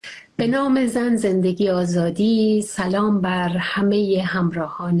به نام زن، زندگی، آزادی. سلام بر همه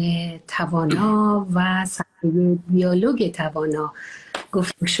همراهان توانا و صفحه دیالوگ توانا،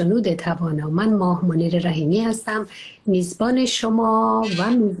 گفتگو شنود توانا. من ماه منیر رحیمی هستم، میزبان شما و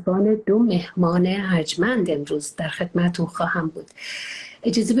میزبان دو مهمان ارجمند امروز در خدمتون خواهم بود.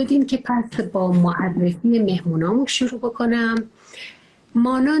 اجازه بدین که پس با معرفی مهمونامو شروع بکنم.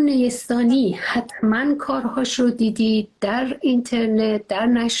 مانا نیستانی، حتما کارهاش رو دیدید در اینترنت، در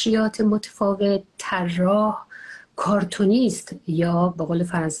نشریات متفاوت. طراح، کارتونیست یا به قول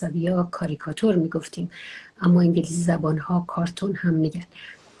فرانسوی ها کاریکاتور میگفتیم، اما انگلیسی زبان ها کارتون هم میگن.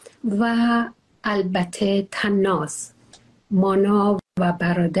 و البته طناز. مانا و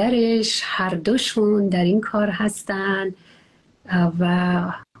برادرش هر دوشون در این کار هستن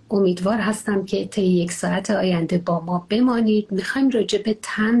و امیدوار هستم که طی یک ساعت آینده با ما بمانید. میخوایم راجع به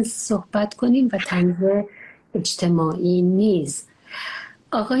طنز صحبت کنیم و طنز اجتماعی نیز.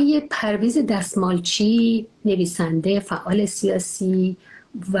 آقای پرویز دستمالچی، نویسنده، فعال سیاسی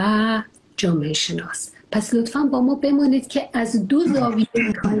و جامعه شناس. پس لطفاً با ما بمانید که از دو زاویه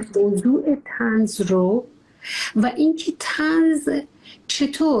میخوایم موضوع طنز رو و اینکه طنز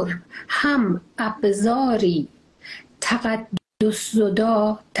چطور هم ابزاری تقدس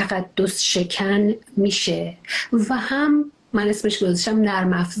زدا، تقدس شکن میشه و هم من اسمش گذاشتم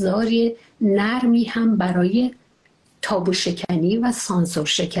نرم افزاری، نرمی هم برای تابو شکنی و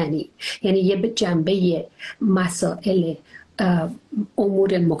سانسورشکنی. یعنی یه جنبه مسائل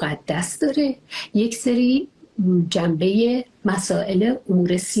امور مقدس داره، یک سری جنبه مسائل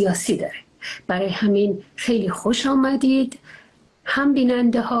امور سیاسی داره. برای همین خیلی خوش آمدید هم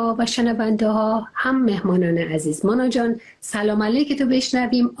بیننده ها و شنونده ها، هم مهمانان عزیز. مانا جان سلام علیک تو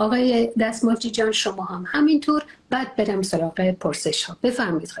بشنویم. آقای دستمالچی جان شما هم همینطور، بعد برم سراغ پرسش ها.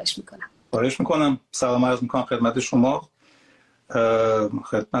 بفرمایید. خواهش میکنم. خواهش میکنم. سلام عرض میکنم خدمت شما،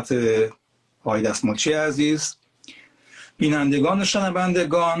 خدمت آقای دستمالچی عزیز، بینندگان و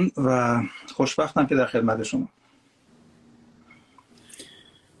شنوندگان، و خوشبختم که در خدمت شما.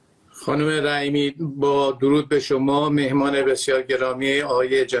 خانم رحیمی، با درود به شما، مهمان بسیار گرامی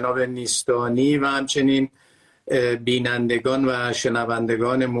آقای جناب نیستانی و همچنین بینندگان و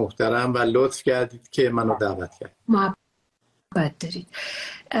شنوندگان محترم، و لطف کردید که منو دعوت کرد. محبت دارید.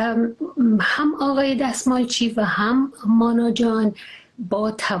 هم آقای دستمالچی و هم مانا جان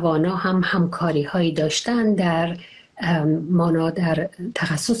با توانا هم همکاری هایی داشتن. در مانا در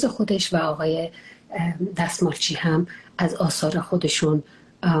تخصص خودش و آقای دستمالچی هم از آثار خودشون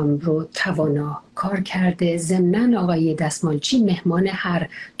رو توانا کار کرده. ضمناً آقای دستمالچی مهمان هر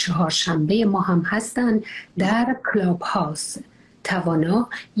چهارشنبه ما هم هستن در کلاب هاوس توانا.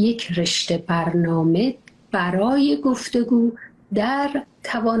 یک رشته برنامه برای گفتگو در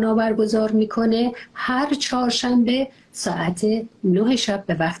توانا برگزار میکنه هر چهارشنبه ساعت 9 شب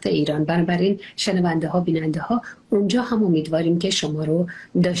به وقت ایران. بنابراین شنونده ها، بیننده ها، اونجا هم امیدواریم که شما رو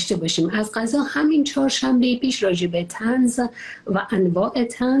داشته باشیم. از قضا همین چهارشنبه پیش راجع به طنز و انواع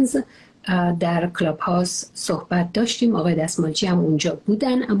طنز در کلاب هاوس صحبت داشتیم. آقای دستمالچی هم اونجا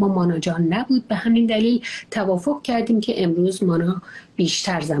بودن اما مانا جان نبود. به همین دلیل توافق کردیم که امروز مانا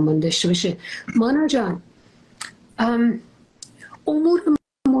بیشتر زمان داشته باشه. مانا جان، امور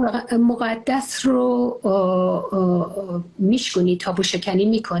مقدس رو میشکنی، تابو شکنی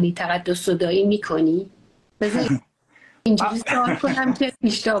میکنی، تقدس زدایی میکنی؟ بذار اینجوری سوال کنم که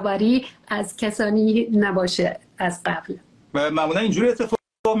پیش‌داوری از کسانی نباشه از قبل. معمولا اینجوری اتفاق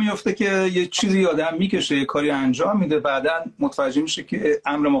میفته که یه چیزی آدم میکشه، یه کاری انجام میده، بعداً متوجه میشه که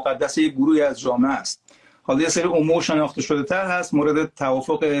امر مقدس یه گروهی از جامعه است. حالا یه سری امور شناخته شده تر هست، مورد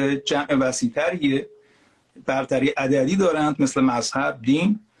توافق جمع وسیع‌تریه، برتری عددی دارند مثل مذهب،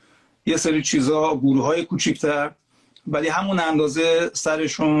 دین، یه سری چیزا گروه‌های کوچیک‌تر، ولی همون اندازه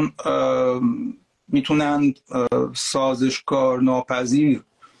سرشون میتونند سازشکار، ناپذیر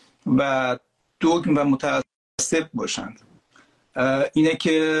و دوگم و متعصب باشند. اینه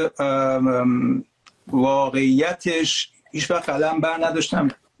که واقعیتش هیچ وقت قلم بر نداشتم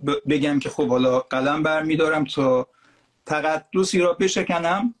بگم که خب حالا قلم بر میدارم تا تقدسی را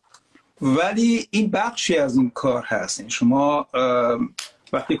بشکنم، ولی این بخشی از این کار هست. شما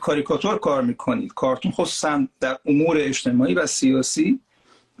وقتی کاریکاتور کار میکنید، کارتون، خصوصا در امور اجتماعی و سیاسی،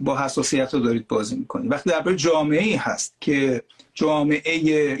 با حساسیت رو دارید بازی میکنید. وقتی درباره جامعه‌ای هست که جامعه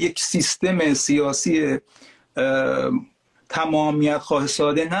یک سیستم سیاسی تمامیت خواه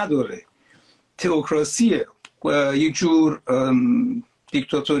ساده نداره، تئوکراسی، یک جور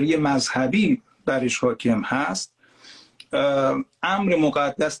دیکتاتوری مذهبی برش حاکم هست، امر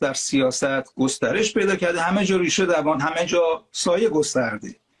مقدس در سیاست گسترش پیدا کرده، همه جا ریشه دوان، همه جا سایه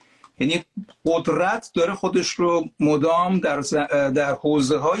گسترده. یعنی قدرت داره خودش رو مدام در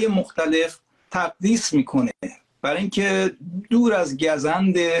حوزه‌های مختلف تقدیس میکنه برای اینکه دور از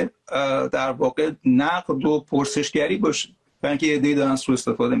گزند در واقع نقد و پرسشگری باشه، برای اینکه ایده دارن سوء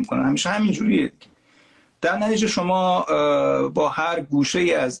استفاده میکنن. همیشه همین جوریه. در نتیجه شما با هر گوشه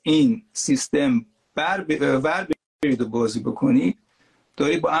از این سیستم ور برید و بازی بکنید،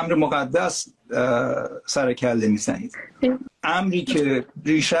 دارید با امر مقدس سر کله میزنید. امری که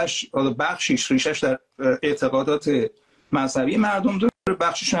ریشش بخشیش ریشش در اعتقادات مذهبی مردم داره،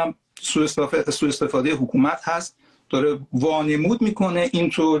 بخشیش هم سوء استفاده حکومت هست، داره وانمود میکنه،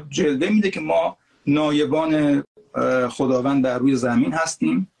 اینطور جلوه میده که ما نایبان خداوند در روی زمین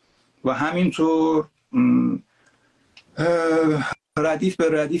هستیم و همینطور ردیف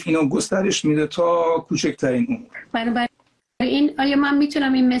به ردیف اینو گسترش میده تا کوچکترین امور. بنابراین آیا من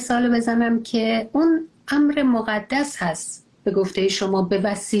میتونم این مثال بزنم که اون امر مقدس هست به گفته شما به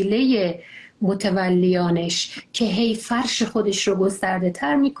وسیله متولیانش که هی فرش خودش رو گسترده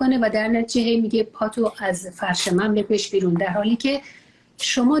تر میکنه و در نتیجه هی میگه پاتو از فرش من بکش بیرون، در حالی که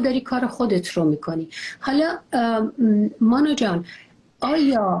شما داری کار خودت رو میکنی. حالا مانا جان،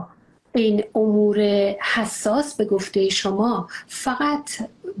 آیا این امور حساس به گفته شما فقط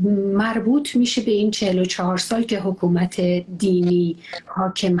مربوط میشه به این 44 سال که حکومت دینی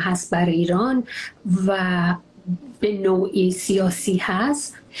حاکم هست بر ایران و به نوعی سیاسی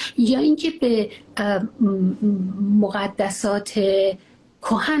هست، یا اینکه به مقدسات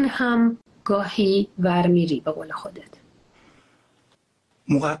کهن هم گاهی ورمیری به قول خودت؟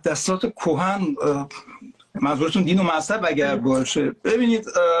 مقدسات کهن منظورتون دین و مذهب اگر باشه؟ ببینید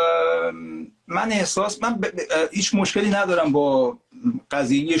من هیچ مشکلی ندارم با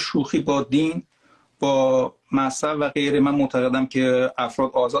قضیه شوخی با دین، با مذهب و غیره. من معتقدم که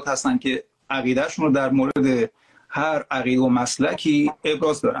افراد آزاد هستن که عقیدهشون رو در مورد هر عقیده و مسلکی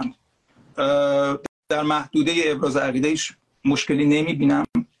ابراز دارن. در محدوده ابراز عقیدهش مشکلی نمیبینم،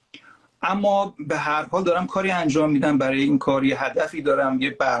 اما به هر حال دارم کاری انجام میدم، برای این کار یه هدفی دارم، یه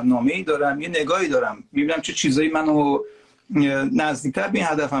برنامه‌ای دارم، یه نگاهی دارم، میبینم چه چیزایی منو نزدیکتر به این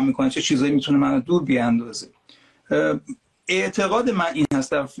هدفم میکنه، چه چیزایی میتونه منو دور بیاندازه. اعتقاد من این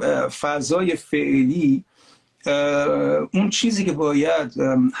هست در فضای فعلی اون چیزی که باید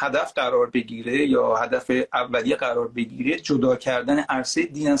هدف قرار بگیره یا هدف اولیه قرار بگیره جدا کردن عرصه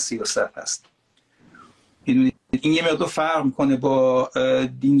دین از سیاست هست. این یه مقدار فرق میکنه با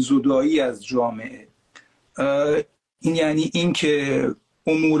دین زدایی از جامعه. این یعنی این که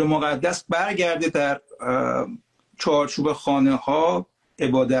امور مقدس برگرده در چارچوب خانه ها،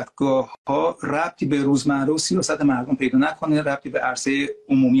 عبادتگاه ها، ربطی به روزمره و سیاست مردم پیدا نکنه، ربطی به عرصه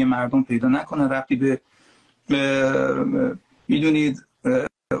عمومی مردم پیدا نکنه، ربطی به میدونید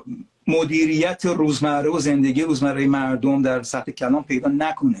مدیریت روزمره و زندگی روزمره مردم در سطح کلان پیدا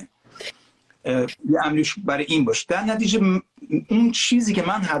نکنه. یه امریش برای این باشه. در نتیجه اون چیزی که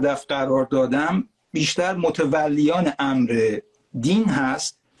من هدف قرار دادم بیشتر متولیان امر دین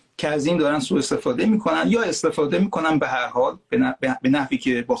هست که از این دارن سوء استفاده میکنن یا استفاده میکنن به هر حال به نحوی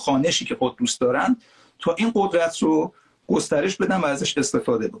که با خوانشی که خود دوست دارن تا این قدرت رو گسترش بدن و ازش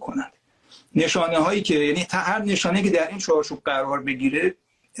استفاده بکنن. نشانه هایی که یعنی هر نشانه که در این چارچوب قرار بگیره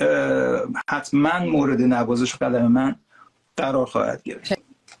حتما مورد نوازش قدم من قرار خواهد گرفت.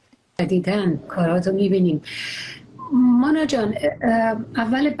 دیدن کاراتو میبینیم. مانا جان،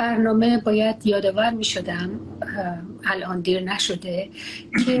 اول برنامه باید یادآور میشدم، الان دیر نشده،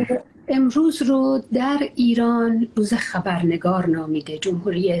 که امروز رو در ایران روز خبرنگار نامیده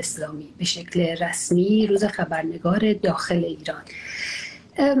جمهوری اسلامی، به شکل رسمی روز خبرنگار داخل ایران.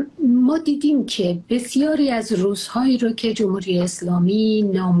 ما دیدیم که بسیاری از روزهایی رو که جمهوری اسلامی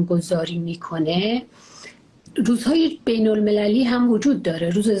نامگذاری میکنه روزهای بین المللی هم وجود داره،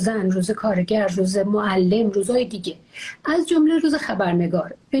 روز زن، روز کارگر، روز معلم، روزهای دیگه، از جمله روز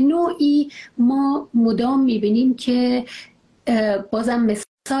خبرنگار. به نوعی ما مدام میبینیم که بازم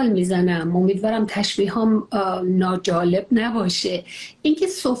مثال میزنم، امیدوارم تشبیه هم ناجالب نباشه، اینکه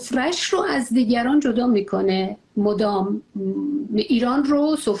سفرش رو از دیگران جدا میکنه، مدام ایران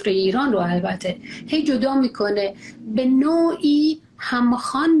رو، سفره ایران رو البته هی جدا میکنه، به نوعی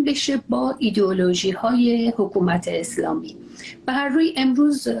همخوان بشه با ایدئولوژی های حکومت اسلامی. به هر روی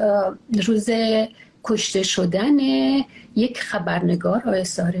امروز روز کشته شدن یک خبرنگار آقای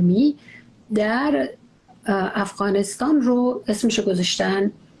سارمی در افغانستان رو اسمشو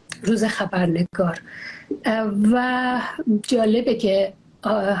گذاشتن روز خبرنگار و جالبه که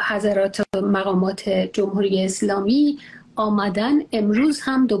حضرات مقامات جمهوری اسلامی آمدن امروز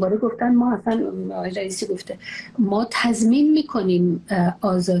هم دوباره گفتن ما اصلا آقای رئیسی گفته ما تضمین میکنیم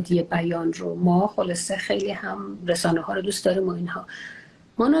آزادی بیان رو، ما خلاصه خیلی هم رسانه ها رو دوست داریم و اینها.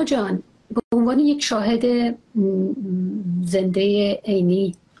 مانا جان، به عنوان یک شاهد زنده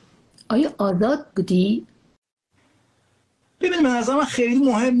عینی آیا آزاد بودی؟ ببینید، من نظرم خیلی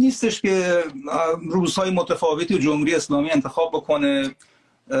مهم نیستش که روزهای متفاوتی جمهوری اسلامی انتخاب بکنه.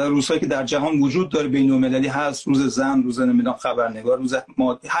 روزهایی که در جهان وجود داره بین المللی هست، روز زن، روز نمیدونم خبرنگار، روز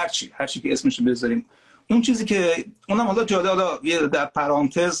هر چی که اسمش بذاریم. اون چیزی که اونم حالا جالب، حالا در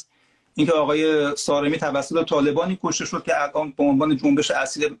پرانتز اینکه آقای سارمی توسط طالبانی کشته شد که الان به عنوان جنبش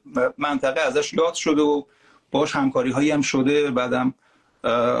اصیل منطقه ازش یاد شده و باهاش همکاری هایی هم شده، بعدم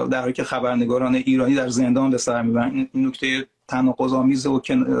در حالی که خبرنگاران ایرانی در زندان به سر میبرن. این نکته تناقض‌آمیز و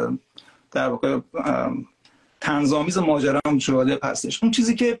در واقع طنزآمیز ماجرا هم جالب هستش. اون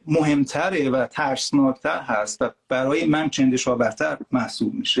چیزی که مهمتره و ترسناکتر هست و برای من چندشاورتر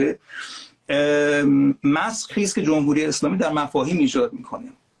محسوب میشه، مسخی است که جمهوری اسلامی در مفاهیم ایجاد میکنه.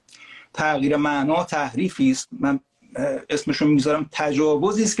 تغییر معنا تحریفی است، من اسمشو میذارم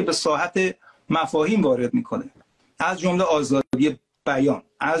تجاوزی است که به ساحت مفاهیم وارد میکنه، از جمله آزادی بیان،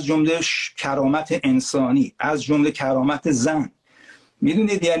 از جمله کرامت انسانی، از جمله کرامت زن.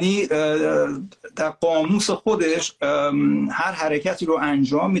 میدونید یعنی در قاموس خودش هر حرکتی رو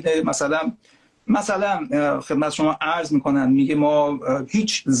انجام میده. مثلا خدمت شما عرض میکنن، میگه ما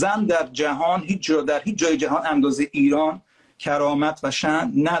هیچ زن در جهان، در هیچ جای جهان اندازه ایران کرامت و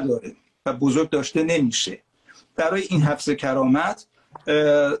شأن نداره و بزرگ داشته نمیشه. برای این حفظ کرامت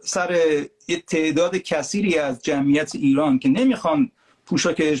سر یه تعداد کثیری از جمعیت ایران که نمیخوان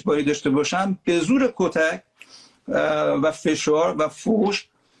پوشاک اجباری داشته باشن، به زور کتک و فشار و فحش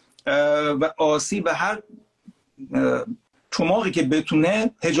و آسیب و هر چماقی که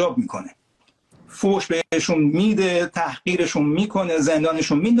بتونه حجاب میکنه، فحش بهشون میده، تحقیرشون میکنه،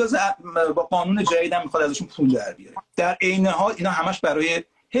 زندانشون میندازه، با قانون جدید هم میخواد ازشون پول در بیاره. در عین حال اینا همش برای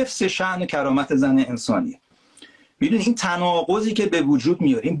حفظ شأن کرامت زن انسانیه. میدونید این تناقضی که به وجود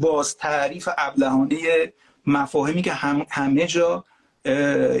میاره، این باز تعریف ابلهانه مفاهیمی که همه جا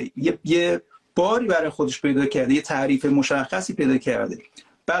یه باری برای خودش پیدا کرده، یه تعریف مشخصی پیدا کرده.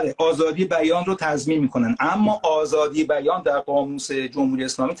 بله، آزادی بیان رو تضمین میکنن، اما آزادی بیان در قاموس جمهوری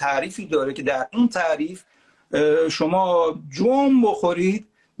اسلامی تعریفی داره که در اون تعریف شما جرم بخورید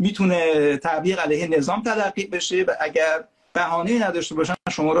میتونه تبلیغ علیه نظام تلقی بشه و اگر بهانه‌ای نداشته باشن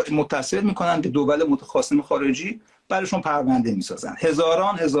شما رو متصل میکنن به دول متخاصم خارجی، برایشون پرونده میسازن.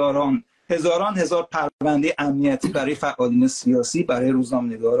 هزار پرونده امنیتی برای فعالین سیاسی، برای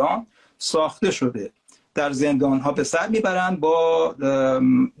روزنامه‌نگاران ساخته شده، در زندان‌ها به سر میبرند با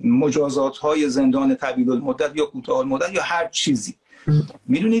مجازات‌های زندان طویل المدت یا کوتاه المدت یا هر چیزی.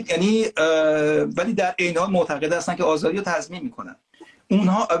 میدونید یعنی ولی در عین حال معتقد هستن که آزادی رو تضمین میکنن.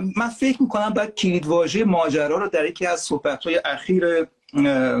 اونها، من فکر میکنم باید کلیدواژه ماجرا رو در یکی از صحبت‌های اخیر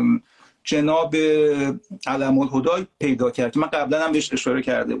جناب علم‌الهدی پیدا کرد که من قبلا هم بهش اشاره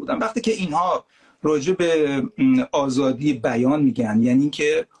کرده بودم. وقتی که اینها راجع به آزادی بیان میگن، یعنی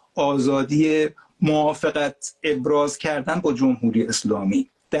که آزادی موافقت ابراز کردن با جمهوری اسلامی،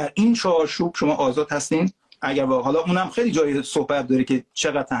 در این چارچوب شما آزاد هستین. اگر حالا اونم خیلی جای صحبت داره که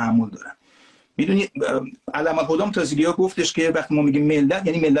چقدر تحمل دارن. میدونید علم‌الهدی تازگی‌ها گفتش که وقتی ما میگیم ملت،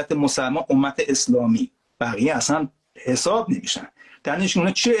 یعنی ملت مسلمان، امت اسلامی، بقیه اصلا حساب نمیشن. در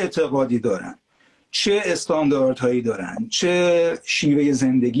نشونه چه اعتقادی دارن، چه استانداردهایی دارن، چه شیوه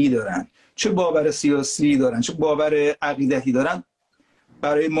زندگی دارن، چه باور سیاسی دارن، چه باور عقیدتی دارن،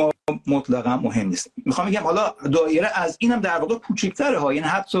 برای ما مطلقا مهم نیست. میخوام بگم حالا دایره از اینم در واقع کوچکتره ها، یعنی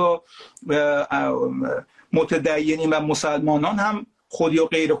حتی متدینین و مسلمانان هم خودی و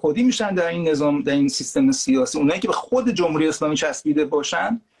غیر خودی میشن در این نظام، در این سیستم سیاسی. اونایی که به خود جمهوری اسلامی چسبیده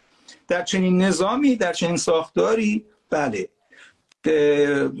باشن در چنین نظامی، در چنین ساختاری، بله،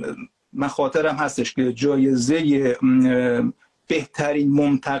 من خاطرم هستش که جایزه بهترین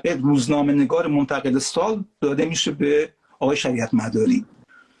منتقد، روزنامه‌نگار منتقد سال داده میشه به آقای شریعت مداری،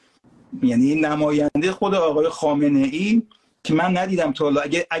 یعنی نماینده خود آقای خامنه‌ای که من ندیدم تا حالا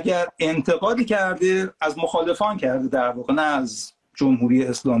اگر انتقادی کرده از مخالفان کرده، در واقع نه از جمهوری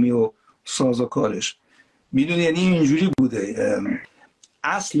اسلامی و سازوکارش. میدونی یعنی اینجوری بوده،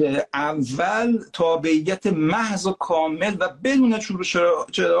 اصل اول تابعیت محض و کامل و بدون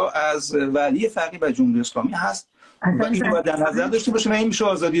چرا از ولی فقیه و جمهوری اسلامی هست و این باید در نظر داشته باشه و این میشه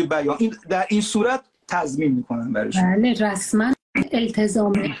آزادی بیان. این در این صورت تضمین میکنن برش. بله، رسما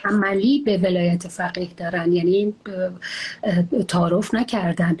التزام عملی به ولایت فقیه دارن، یعنی تعارف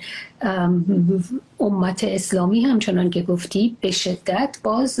نکردن. امت اسلامی همچنان که گفتی به شدت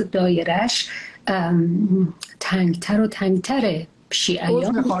باز دایرش تنگتر و تنگتره.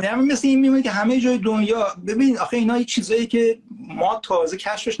 شیعیان مثل این میمونه که همه جای دنیا، ببین آخه اینا چیزایی که ما تازه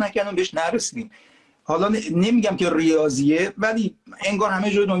کشفش نکردیم، بهش نرسیدیم. حالا نمیگم که ریاضیه، ولی انگار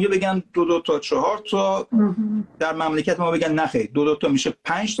همه جای دنیا بگن 2 تا 4 تا، در مملکت ما بگن نخیر 2 تا میشه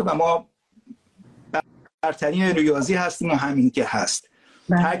 5 تا و ما برترین ریاضی هستیم و همین که هست.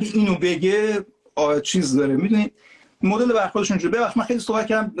 هر کی اینو بگه چیز داره. میدونید مدل برخوردشون جوری. ببخشید من خیلی صحبت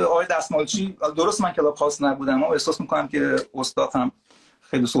کردم آقای دستمالچی، درست من کلاب هاوس نبودم اما احساس میکنم که استاد هم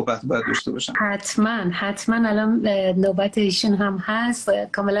خیلی صحبت باید داشته باشم. حتما الان نوبت ایشون هم هست.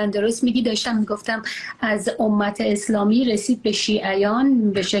 کاملا درست میگی. داشتم میگفتم از امت اسلامی رسید به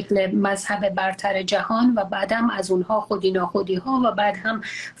شیعیان به شکل مذهب برتر جهان و بعد هم از اونها خودی ناخودی ها و بعد هم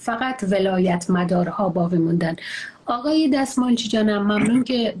فقط ولایت مدارها باقی موندن. آقای دستمالچی جانم ممنون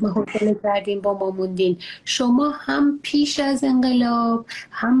که حوصله کردین با ما موندین. شما هم پیش از انقلاب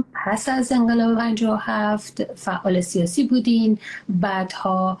هم پس از انقلاب 57 فعال سیاسی بودین،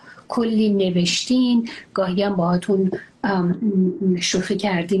 بعدها کلی نوشتین، گاهی هم باهاتون شوخی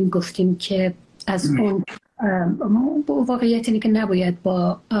کردیم گفتیم که از اون واقعیت اینه که نباید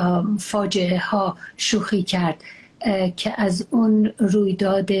با فاجعه ها شوخی کرد که از اون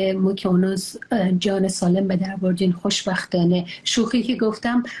رویداد که اونو جان سالم به در بردین خوشبختانه. شوخی که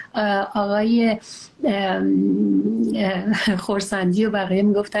گفتم آقای خورسندی و بقیه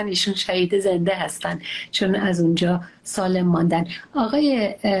میگفتن ایشون شهید زنده هستن چون از اونجا سالم ماندن.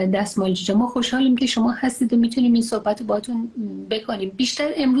 آقای دستمالچی ما خوشحالیم که شما هستید و میتونیم این صحبت رو باهاتون بکنیم.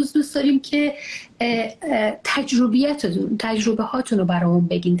 بیشتر امروز دوست داریم که تجربه هاتون رو برامون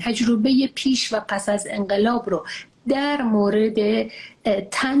بگین، تجربه پیش و پس از انقلاب رو در مورد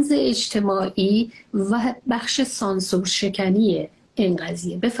طنز اجتماعی و بخش سانسورشکنی این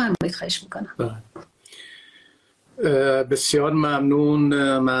قضیه. بفرمایید خواهش میکنم. بسیار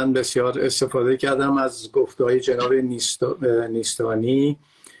ممنون. من بسیار استفاده کردم از گفته‌های جناب نیستانی.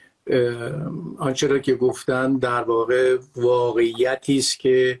 آنچه را که گفتن در واقع واقعیتی است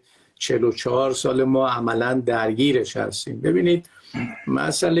که 44 سال ما عملاً درگیرش هستیم. ببینید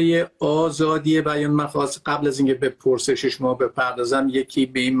مسئله آزادی بیان، من خواست قبل از اینکه به پرسشش ما بپردازم یکی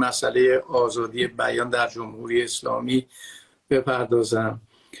به این مسئله آزادی بیان در جمهوری اسلامی بپردازم.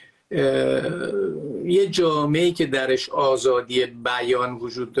 یه جامعه‌ای که درش آزادی بیان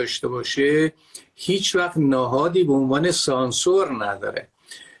وجود داشته باشه هیچ وقت نهادی به عنوان سانسور نداره.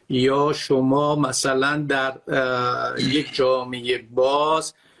 یا شما مثلا در یک جامعه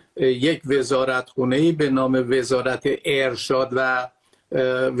باز یک وزارتخونه‌ای به نام وزارت ارشاد و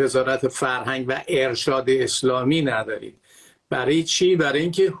وزارت فرهنگ و ارشاد اسلامی ندارید. برای چی؟ برای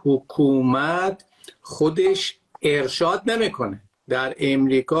اینکه حکومت خودش ارشاد نمیکنه. در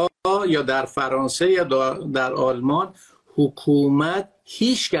امریکا یا در فرانسه یا در آلمان حکومت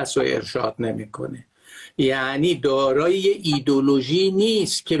هیچ کس رو ارشاد نمیکنه. یعنی دارای ایدئولوژی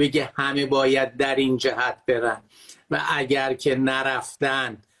نیست که بگه همه باید در این جهت برن و اگر که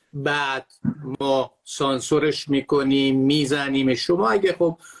نرفتن بعد ما سانسورش میکنیم میزنیم. شما اگه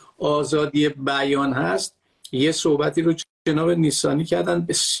خب آزادی بیان هست، یه صحبتی رو جناب نیستانی کردن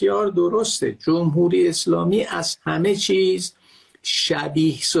بسیار درسته. جمهوری اسلامی از همه چیز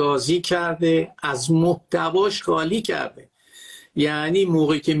شبیه سازی کرده، از محتواش خالی کرده. یعنی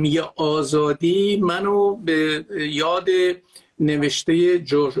موقعی که میگه آزادی منو به یاد نوشته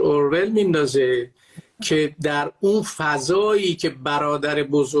جورج اورول میندازه که در اون فضایی که برادر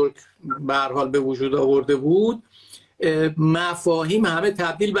بزرگ به هر حال به وجود آورده بود مفاهیم همه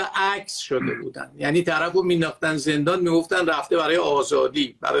تبدیل به عکس شده بودن. یعنی طرفو مینداختن زندان میگفتن رفته برای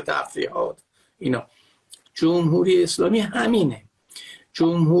آزادی، برای تفریحات اینا. جمهوری اسلامی همینه.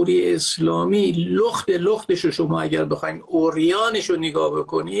 جمهوری اسلامی لختش رو شما اگر بخواین اوریانش رو نگاه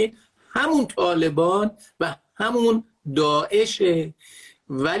بکنید همون طالبان و همون داعشه،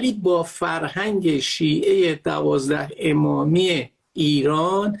 ولی با فرهنگ شیعه 12 امامی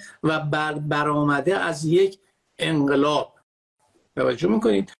ایران و برآمده از یک انقلاب. توجه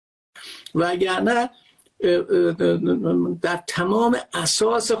میکنید؟ و اگرنه در تمام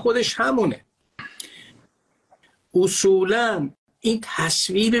اساس خودش همونه. اصولاً این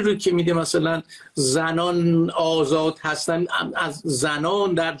تصویری رو که میده مثلا زنان آزاد هستن، از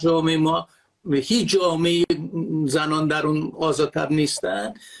زنان در جامعه ما هیچ جامعه زنان در اون آزادتر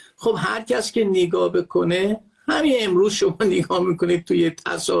نیستن. خب هر کس که نگاه بکنه، همین امروز شما نگاه میکنید توی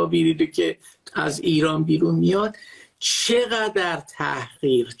تصاویری رو که از ایران بیرون میاد، چقدر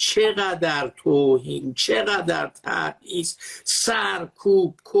تحقیر، چقدر توهین، چقدر تبعیض،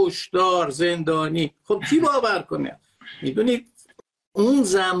 سرکوب، کشتار، زندانی. خب کی باور کنه؟ میدونید اون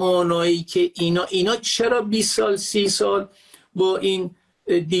زمانایی که اینا چرا 20 سال 30 سال با این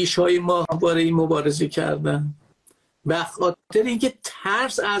دیش‌های ماهواره‌ای مبارزه کردن؟ به خاطر اینکه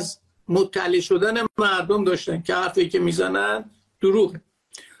ترس از مطلع شدن مردم داشتن که حرفی که میزنن دروغه.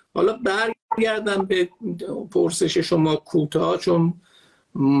 حالا برگردم به پرسش شما کوتاه، چون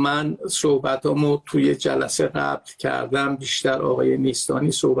من صحبتامو توی جلسه قبل کردم، بیشتر آقای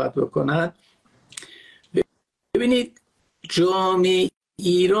نیستانی صحبت بکنن. ببینید جامعه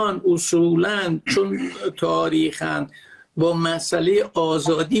ایران اصولاً چون تاریخاً با مسئله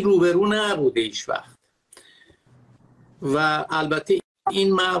آزادی روبرو نبوده هیچ وقت، و البته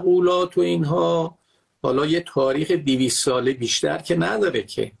این مقولات و اینها حالا یه تاریخ 200 ساله بیشتر که نداره،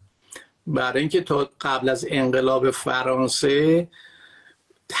 که برای اینکه تا قبل از انقلاب فرانسه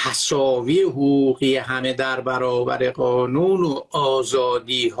تساوی حقوقی همه در برابر قانون و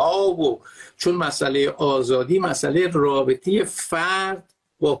آزادی ها، و چون مسئله آزادی مسئله رابطه فرد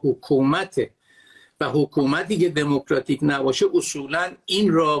با حکومته و حکومتی که دموکراتیک نباشه اصولا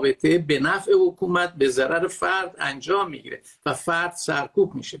این رابطه به نفع حکومت به ضرر فرد انجام میگیره و فرد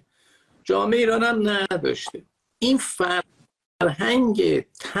سرکوب میشه. جامعه ایران هم نداشته این فرهنگ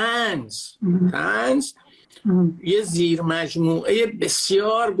طنز یه زیر مجموعه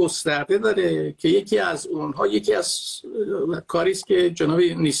بسیار گسترده داره که یکی از اونها، یکی از کاریست که جناب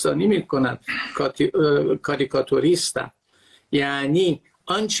نیستانی میکنن، کاریکاتوریستن، یعنی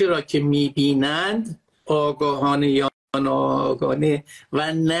آنچه را که میبینند آگاهانه یا ناآگاهانه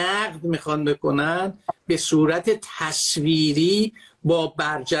و نقد میخوان بکنن به صورت تصویری با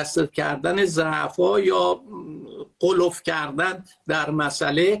برجسته کردن ضعف‌ها یا قلف کردن در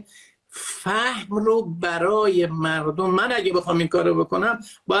مسئله فهم رو برای مردم. من اگه بخوام این کارو بکنم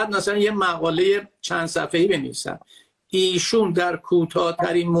باید مثلا یه مقاله چند صفحه‌ای بنویسم. ایشون در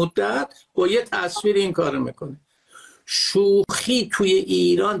کوتاه‌ترین مدت با یه تصویر این کارو میکنه. شوخی توی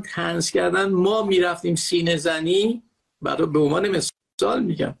ایران طنز کردن، ما میرفتیم سینه زنی، برای به عنوان مثال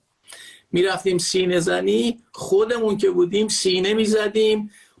میگم، میرفتیم سینه زنی، خودمون که بودیم سینه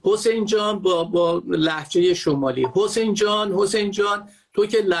میزدیم، حسین جان با لهجه شمالی، حسین جان تو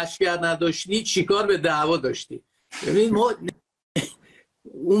که لشکر نداشتی چیکار به دعوا داشتی؟ ببینید ما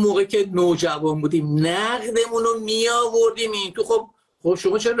اون موقع که نوجوان بودیم نقدمون رو می آوردیم این تو. خب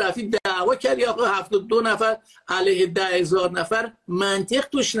شما چرا رفتی دعوا کردی؟ آقا 72 نفر علیه 10,000 نفر منطق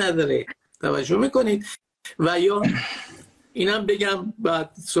توش نداره. توجه میکنید؟ و یا اینم بگم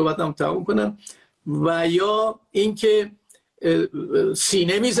بعد صحبتم تموم کنم، و یا اینکه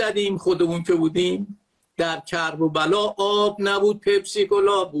سینه میزدیم خودمون که بودیم، در کرب و بلا آب نبود پپسی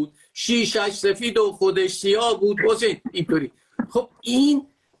کولا بود، شیشش سفید و خودش سیاه بود، حسین اینطوری. خب این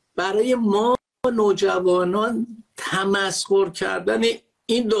برای ما نوجوانان تمسخر کردن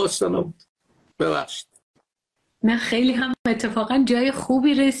این داستانا بود. ببخشید. نه خیلی هم اتفاقا جای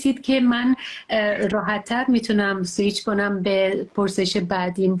خوبی رسید که من راحت‌تر میتونم سویچ کنم به پرسش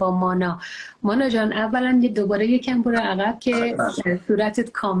بعدیم با مانا جان. اولا دوباره یکم برو عقب که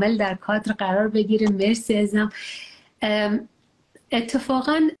صورتت کامل در کادر قرار بگیره. مرسی ازم.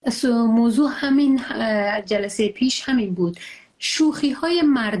 اتفاقا موضوع همین جلسه پیش همین بود، شوخی های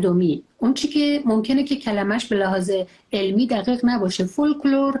مردمی، اون چی که ممکنه که کلمش به لحاظ علمی دقیق نباشه،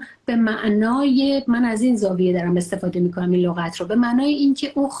 فولکلور به معنای، من از این زاویه دارم استفاده میکنم این لغت رو، به معنای این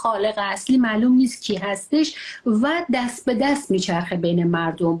که اون خالق اصلی معلوم نیست کی هستش و دست به دست میچرخه بین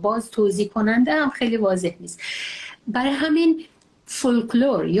مردم، باز توضیح کننده هم خیلی واضح نیست. برای همین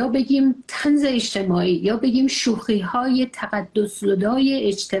فولکلور یا بگیم طنز اجتماعی یا بگیم شوخی های تقدس زدای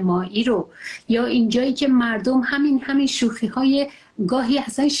اجتماعی رو، یا اینجایی که مردم همین شوخی های گاهی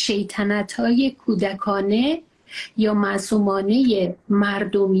اصلا شیطنت های کودکانه یا معصومانه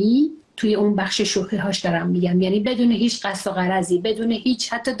مردمی توی اون بخش شوخی هاش دارم میگم، یعنی بدون هیچ قصد و غرضی، بدون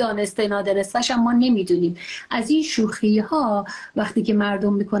هیچ حتی دانسته نادانسته‌اش ما نمیدونیم. از این شوخی ها وقتی که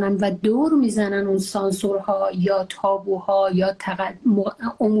مردم میکنن و دور میزنن اون سانسورها یا تابوها یا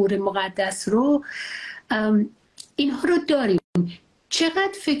امور مقدس رو، اینها رو داریم.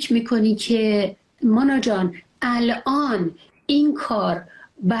 چقدر فکر میکنی که مانا جان الان این کار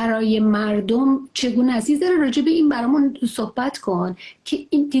برای مردم چگونه است؟ داره راجع به این برامون صحبت کن که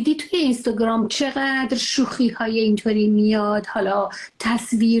این دیدی توی اینستاگرام چقدر شوخی های اینطوری میاد، حالا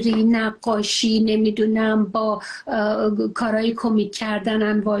تصویری، نقاشی، نمیدونم با کارهای کمیک کردن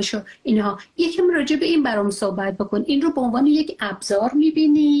انواعش و اینها. یکم راجع به این برام صحبت بکن. این رو به عنوان یک ابزار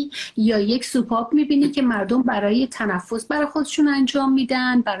میبینی یا یک سوپاپ میبینی که مردم برای تنفس برای خودشون انجام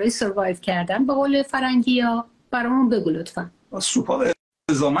میدن، برای سروایو کردن به قول فرنگی ها؟ برامون بگو لطفا. سوپاپ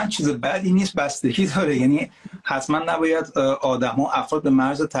الزاماً چیز بدی نیست، بستگی داره. یعنی حتما نباید افراد به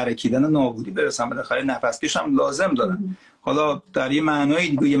مرز ترکیدن نابودی برسن، بالاخره نفسکش هم لازم دارن. حالا در یه معنای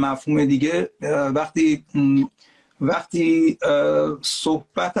دیگه، یه مفهوم دیگه، وقتی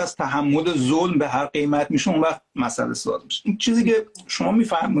صحبت از تحمل ظلم به هر قیمت میشه، اون وقت مسئله سوال میشه. این چیزی که شما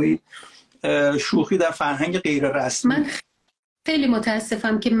میفرمایید شوخی در فرهنگ غیر رسمی، خیلی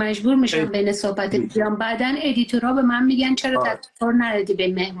متاسفم که مجبور میشم بین صحبت بیام. بعدن ادیتورها به من میگن چرا تذکر ندادی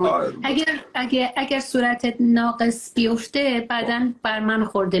به مهمون. اگر صورت ناقص بیفته بعدن بر من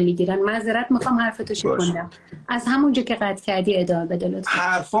خورده میگیرن. معذرت میخوام حرفتو شکوندم. از همونجا که قطع کردی ادامه بده لطفا.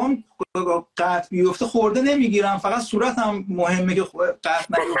 حرفام قطع بیفته خورده نمیگیرم، فقط صورتم مهمه که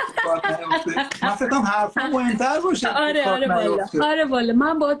قطع نیفته. من فکر کنم حرفم مهمتر باشه. آره والا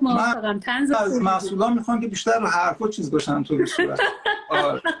من باهات موافقم. طنز از مسئولان میخوام که بیشتر رو حرفا چیز باشن تو صورت.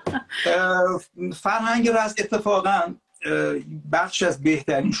 فرهنگ رسم اتفاقا بخش از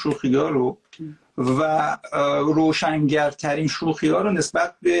بهترین شوخی‌ها رو و روشنگرترین شوخی‌ها رو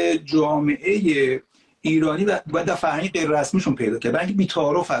نسبت به جامعه ایرانی و در فرهنگ غیر رسمیشون پیدا کرد، برای اینکه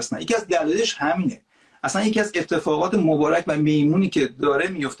بی‌تعارف هستن. یکی از دلایلش همینه. اصلا یکی از اتفاقات مبارک و میمونی که داره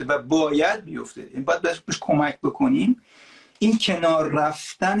میفته و باید بیفته، این باید بهش کمک بکنیم، این کنار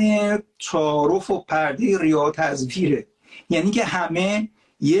رفتن تعارف و پرده ریا تزویره. یعنی که همه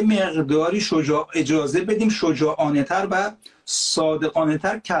یه مقداری اجازه بدیم شجاعانه‌تر و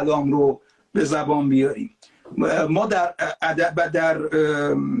صادقانه‌تر کلام رو به زبان بیاریم. ما در ادب و در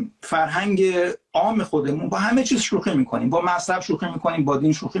فرهنگ عام خودمون با همه چیز شوخی میکنیم، با مذهب شوخی میکنیم، با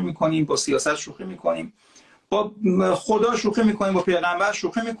دین شوخی میکنیم، با سیاست شوخی میکنیم، با خدا شوخی میکنیم، با پیغمبر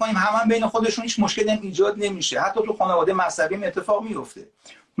شوخی میکنیم. هم بین خودشون هیچ مشکلی ایجاد نمیشه، حتی تو خانواده مذهبی اتفاق میفته.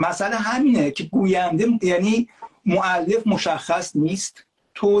 مسئله همینه که گوینده یعنی مؤلف مشخص نیست،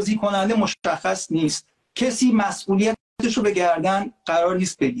 توضیح کننده مشخص نیست، کسی مسئولیتش رو به گردن قرار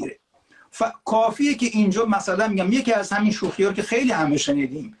نیست بگیره. کافیه که اینجا مثلا میگم یکی از همین شوخی‌ها که خیلی همه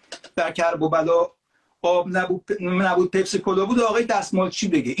شنیدیم، در کرب و بلا آب نبود پپسی کولا بود، آقای دستمالچی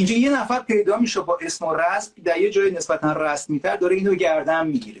بگه. اینجا یه نفر پیدا میشه با اسم و رسم در یه جای نسبتا رسمی‌تر داره اینو گردن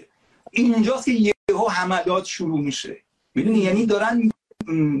میگیره. اینجاست که یهو حملات شروع میشه. میدونی یعنی دارن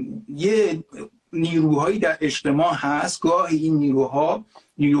یه نیروهایی در اجتماع هست، گاهی این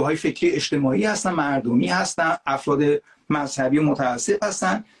نیروهای فکری اجتماعی هستن، مردمی هستن، افراد مذهبی متعصب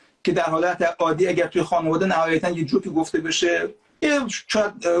هستن که در حالت عادی اگر توی خانواده نهایتاً یه جوکی گفته بشه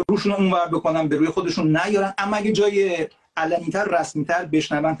شاید روشون اونور بکنن، به روی خودشون نیارن، اما اگه جای علنی‌تر رسمی‌تر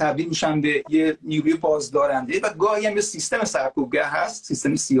بشنون تبدیل میشن به یه نیروی بازدارنده. و گاهی هم یه سیستم سرکوبگر هست،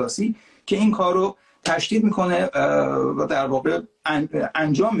 سیستم سیاسی که این کار رو تشدید میکنه و در واقع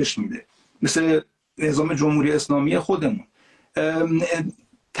انجامش میده، مثل نظام جمهوری اسلامی خودمون.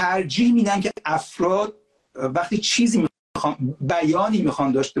 ترجیح میدن که افراد وقتی چیزی بیانی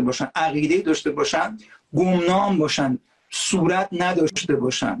میخوان داشته باشن، عقیده داشته باشن، گمنام باشن، صورت نداشته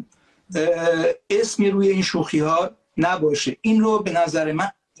باشن، اسمی روی این شوخی ها نباشه. این رو به نظر من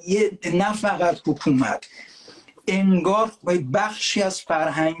نه فقط حکومت، انگار بخشی از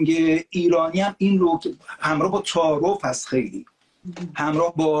فرهنگ ایرانی هم این رو که همراه با تعارف هست، خیلی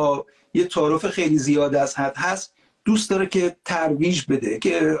همراه با یه تعارف خیلی زیاد از حد هست، دوست داره که ترویج بده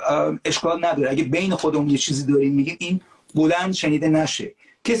که اشکال نداره اگه بین خودمون یه چیزی داریم میگیم این بلند شنیده نشه،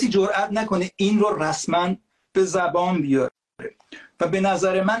 کسی جرئت نکنه این رو رسما به زبان بیاره. و به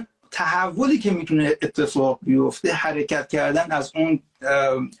نظر من تحولی که میتونه اتفاق بیفته حرکت کردن از اون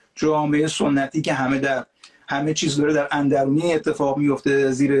جامعه سنتی که همه چیز داره در اندرونی اتفاق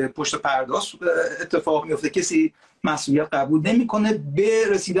میفته، زیر پشت پرده اتفاق میفته، کسی مسئولیت قبول نمیکنه، به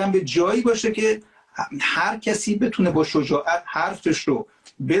رسیدن به جایی باشه که هر کسی بتونه با شجاعت حرفش رو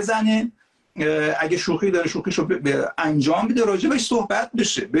بزنه، اگه شوخی داره شوخیش رو انجام بده، راجبش صحبت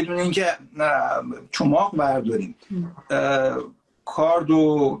بشه بدون اینکه چماق برداریم، کارد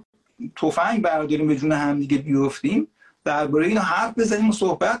و تفنگ برداریم به جون هم دیگه بیفتیم، درباره اینو حرف بزنیم و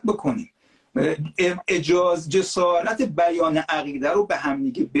صحبت بکنیم، جسارت بیان عقیده رو به هم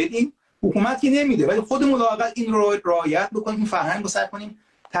دیگه بدیم. حکومت که نمیده ولی خودمون لااقل این رو رعایت بکنیم، این فرهنگ رو سعی کنیم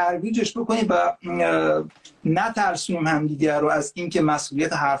ترویجش بکنیم و نترسونیم همدیگه رو از اینکه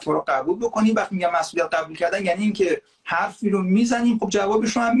مسئولیت حرفا رو قبول بکنیم. وقتی میگم مسئولیت قبول کردن یعنی اینکه حرفی رو میزنیم خب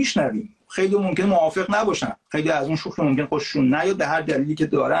جوابش رو هم میشنویم. خیلی ممکن موافق نباشن، خیلی از اون شوخی ممکن خوششون نیاد به هر دلیلی که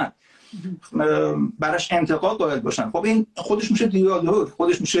دارن، براش انتقاد قائل باشن. خب این خودش میشه دیالوگ،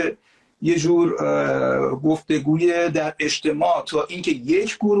 خودش میشه یه جور گفتگوی در اجتماع تا اینکه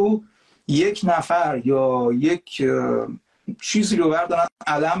یک گروه، یک نفر یا یک چیزی رو بردارن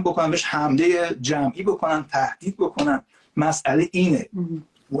علم بکنن، بهش حمله جمعی بکنن، تهدید بکنن. مسئله اینه،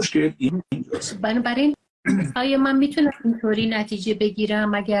 مشکل اینجاست. بنابراین آیا من میتونم اینطوری نتیجه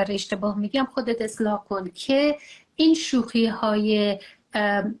بگیرم، اگر اشتباه میگم خودت اصلاح کن، که این شوخی های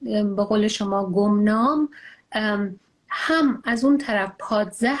به قول شما گمنام هم از اون طرف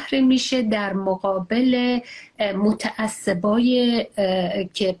پادزهر میشه در مقابل متعصبای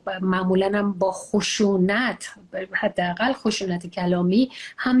که معمولا هم با خشونت، حداقل خشونت کلامی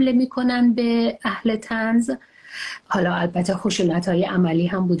حمله میکنن به اهل طنز، حالا البته خشونت‌های عملی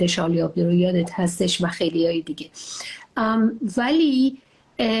هم بوده، شالیابی رو یادت هستش و خیلی های دیگه. ولی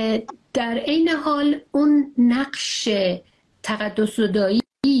در عین حال اون نقش تقدس زدایی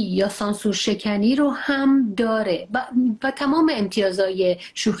یا سانسورشکنی رو هم داره و تمام امتیازهای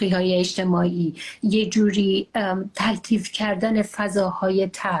شوخی‌های اجتماعی، یه جوری تلطیف کردن فضاهای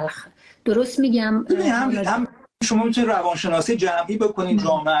تلخ. درست میگم؟ هم شما میتونید روانشناسی جمعی بکنید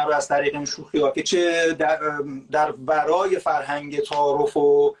جامعه رو از طریق این شوخی‌ها که چه در ورای فرهنگ تعارف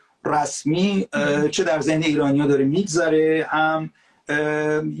و رسمی چه در ذهن ایرانی‌ها داره میگذره، هم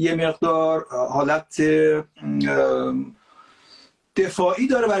یه مقدار حالت دفاعی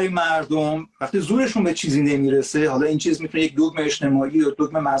داره برای مردم وقتی زورشون به چیزی نمیرسه. حالا این چیز میتونه یک دگم اجتماعی یا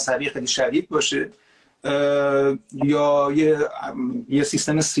دگم مذهبی خیلی شدید باشه یا یه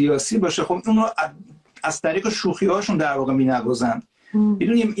سیستم سیاسی باشه. خب اون رو از طریق شوخی هاشون در واقع مینوازن.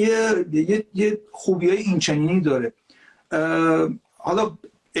 میدونیم یه خوبیای این چنینی داره. حالا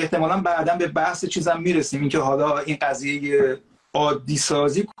احتمالاً بعداً به بحث چیزم میرسیم، اینکه حالا این قضیه عادی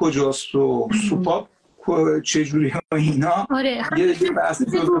سازی کجاست و سوپاپ چجوری و اینا. آره، یه بحث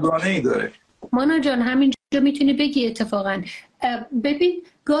جداگانه‌ای داره. مانا جان همینجا میتونی بگی اتفاقا ببین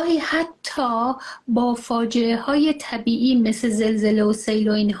گاهی حتی با فاجعه های طبیعی مثل زلزله و سیل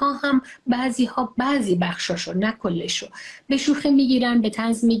و اینها هم بعضی بخشاشو نه کلشو به شوخی میگیرن، به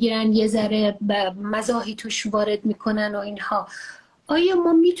طنز میگیرن، یه ذره مزاحی توش وارد میکنن و اینها. آیا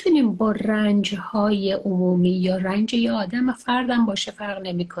ما میتونیم با رنج‌های عمومی یا رنج یه آدم فردم باشه فرق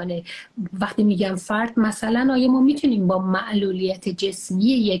نمیکنه، وقتی میگم فرد مثلا آیا ما میتونیم با معلولیت جسمی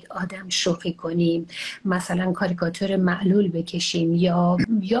یک آدم شوخی کنیم، مثلا کاریکاتور معلول بکشیم یا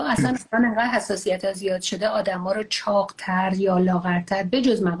اصلا انقدر حساسیت زیاد شده آدم‌ها رو چاق‌تر یا لاغرتر به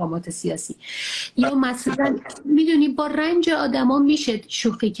جز مقامات سیاسی، یا مثلا میدونی با رنج آدم‌ها میشه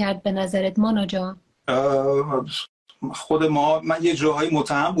شوخی کرد به نظرت مانا جان؟ خود من یه جاهایی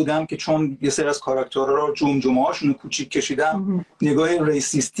متهم بودم که چون یه سری از کاراکترها رو جمجمه هاشون کوچیک کشیدم نگاه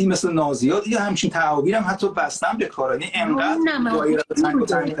ریسیستی مثل نازیات یا همچین تعابیرم حتی بستم به کار. یعنی انقدر دایره رو تنگ و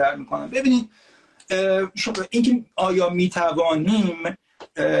تنگ‌تر می‌کنم. ببینید اینکه آیا میتوانیم،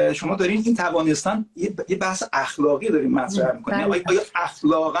 شما دارین این توانستن یه بحث اخلاقی داریم مطرح می‌کنیم. آیا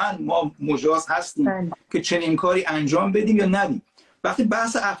اخلاقاً ما مجاز هستیم که چنین کاری انجام بدیم یا ندیم؟ وقتی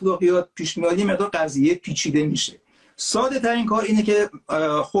بحث اخلاقیات پیش میاد یه مقدار قضیه پیچیده میشه. ساده ترین کار اینه که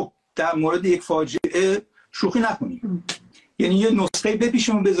خب در مورد یک فاجعه شوخی نکنیم، یعنی یه نسخه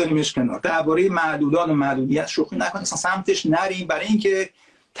بپیشیم و بذاریمش کنار. درباره معلولان و معلولیت شوخی نکنیم، اصلا سمتش نریم، برای اینکه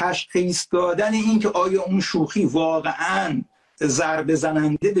تشخیص دادن این که آیا اون شوخی واقعاً ضربه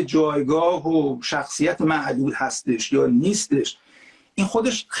زننده به جایگاه و شخصیت معلول هستش یا نیستش، این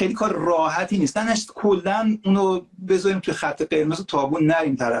خودش خیلی کار راحتی نیست. نش کلا اونو بذاریم توی خط قرمز تابون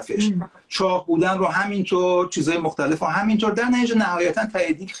نریم طرفش. چاق بودن رو همینطور، چیزای مختلف رو همینطور، در نتیجه نهایتا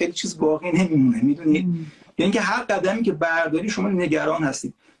تاییدی خیلی چیز باقی نمیمونه. میدونید یعنی که هر قدمی که برداری شما نگران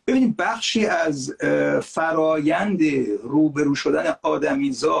هستید. ببینید بخشی از فرایند روبرو شدن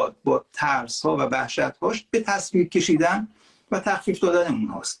آدمیزاد با ترس‌ها و وحشت‌هاش به تصویر کشیدن و تخفیف دادن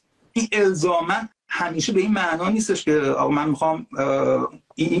اونهاست. این الزاماً همیشه به این معنا نیستش که من میخوام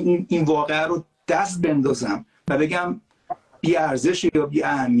این واقعه رو دست بندازم و بگم بی ارزش یا بی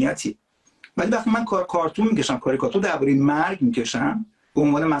اهمیتی. ولی وقتی من کارتون میکشم، کاریکاتور درباره مرگ میکشم به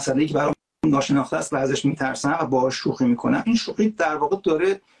عنوان مسئله‌ای که برام ناشناخته است و ازش میترسم و باهاش شوخی میکنم، این شوخی در واقع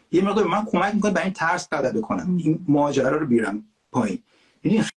داره یه مقدار به من کمک میکنه برای این ترس غلبه کنم، این ماجرا رو بیارم پایین.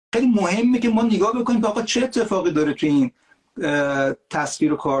 یعنی خیلی مهمه که ما نگاه بکنیم که آقا چه اتفاقی داره تو این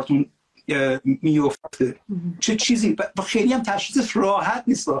تصویر و کارتون میفته، چه چیزی. و خیلی هم تشخیصش راحت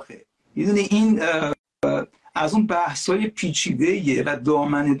نیست آخه. میدونی این از اون بحث‌های پیچیده‌ایه و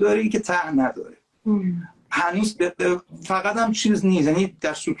دامنه داره که ته نداره. هنوز فقط هم چیز نیست، یعنی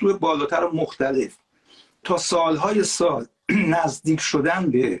در سطوح بالاتر و مختلف تا سالهای سال نزدیک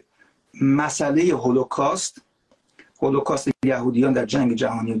شدن به مسئله هولوکاست یهودیان در جنگ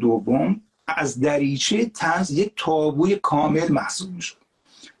جهانی دوم از دریچه طنز یک تابوی کامل محسوب میشد.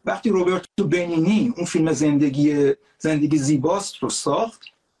 وقتی روبرتو بنینی اون فیلم زندگی زیباست رو ساخت،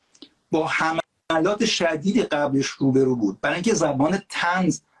 با حملات شدید قبلش روبرو بود، برای اینکه زبان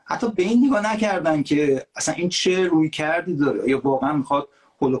طنز حتی به این نگاه نکردن که اصلا این چه روی کردی داره یا واقعا میخواد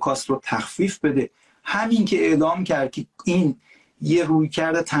هولوکاست رو تخفیف بده. همین که اعلام کرد که این یه روی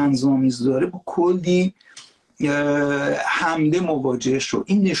کرده طنزآمیز داره، با کلی حمله مواجه شد.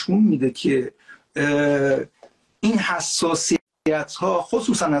 این نشون میده که این حساسیت ها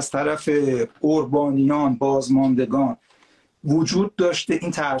خصوصا از طرف قربانیان، بازماندگان وجود داشته،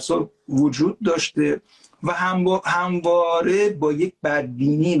 این ترس ها وجود داشته و همواره با یک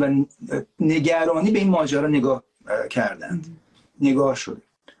بدبینی و نگرانی به این ماجرا نگاه شده.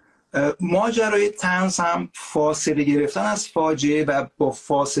 ماجرای طنز هم فاصله گرفتن از فاجعه و با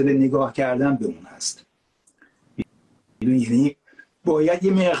فاصله نگاه کردن به اون هست. یعنی باید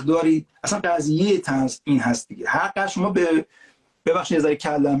یه مقداری، اصلا قضیه طنز این هست دیگه، حق شما ببخشید نظر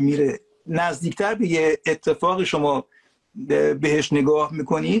کلم میره نزدیکتر به یه اتفاق شما بهش نگاه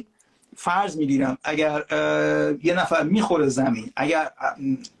میکنید. فرض میگیرم اگر یه نفر میخوره زمین، اگر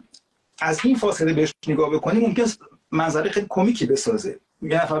از این فاصله بهش نگاه بکنیم ممکن است منظره خیلی کمیکی بسازه.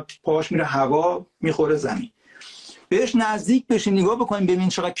 یه نفر پاش میره هوا، میخوره زمین، بهش نزدیک بشین نگاه بکنیم ببین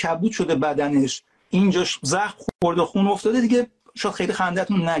چقدر کبود شده بدنش، اینجاش زخم خورده خون افتاده دیگه، شاید خیلی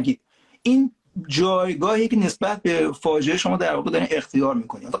خندتون نگید. این جایگاهی که نسبت به فاجعه شما در واقع دارین اختیار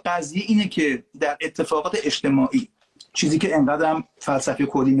میکنید. قضیه اینه که در اتفاقات اجتماعی، چیزی که انقدر هم فلسفه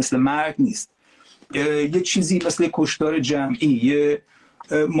کلی مثل مرگ نیست، یه چیزی مثل کشتار جمعی، یه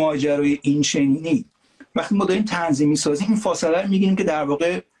ماجرای این چنینی، وقتی ما داریم تنظیمی سازیم این فاصله رو میگیریم که در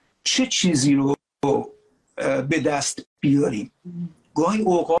واقع چه چیزی رو به دست بیاریم. گاهی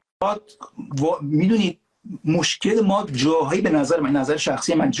اوقات میدونید مشکل ما جاهایی، به نظر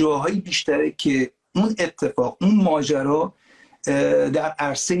شخصی من جاهایی بیشتره که اون اتفاق، اون ماجرا در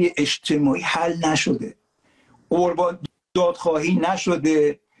عرصه اجتماعی حل نشده، قربان دادخواهی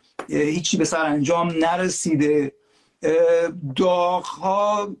نشده، هیچی به سر انجام نرسیده،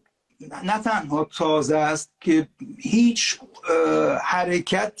 داغ‌ها نه تنها تازه است که هیچ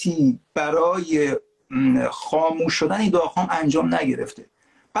حرکتی برای خاموش شدن این داغ‌ها انجام نگرفته.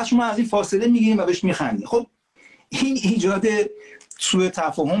 پس شما از این فاصله میگیریم و بهش میخندیم. خب این ایجاد سوء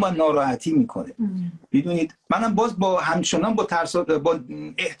تفاهم و ناراحتی میکنه. بدونید منم باز همچنان با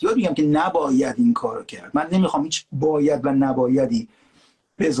احتیاط میگم که نباید این کارو کرد. من نمیخوام هیچ باید و نبایدی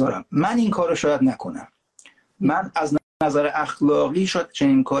بذارم. من این کارو شاید نکنم، من از نظر اخلاقی شاید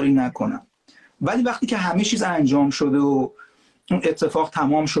چنین کاری نکنم، ولی وقتی که همه چیز انجام شده و اون اتفاق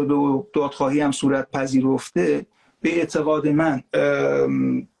تمام شده و دادخواهی هم صورت پذیرفته، به اعتقاد من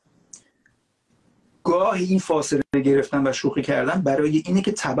گاهی این فاصله گرفتن و شوخی کردن برای اینه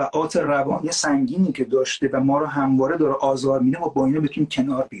که تبعات روانی سنگینی که داشته و ما رو همواره داره آزار میده و با اینو بتونیم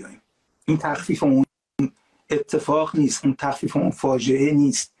کنار بیاییم. این تخفیف اون اتفاق نیست، اون تخفیف اون فاجعه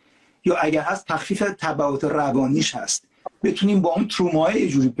نیست، یا اگر هست تخفیف تبعات روانیش هست، بتونیم با اون ترومای یه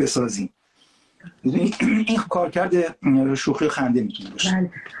جوری بسازیم. این کارکرد شوخی خنده میتونه باشه.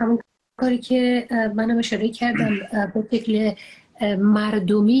 بله، همون کاری که منم اشاره کردم به شکل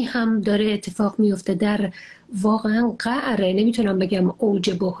مردمی هم داره اتفاق میفته در واقعا قعر، نمیتونم بگم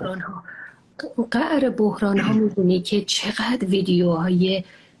اوج بحران ها، قعر بحران ها. میدونی که چقدر ویدیوهای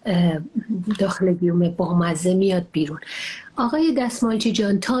داخل گیومه با مزه میاد بیرون. آقای دستمالچی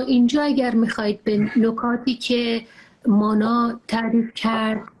جان، تا اینجا اگر میخواید به نکاتی که مانا تعریف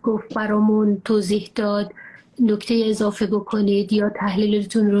کرد، گفت برامون، توضیح داد، نکته اضافه بکنید یا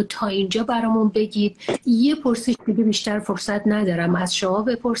تحلیلتون رو تا اینجا برامون بگید. یه پرسش دیگه، بیشتر فرصت ندارم، از شما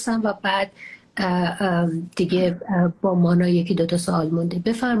بپرسم و بعد دیگه با مانا یکی دوتا سوال مونده.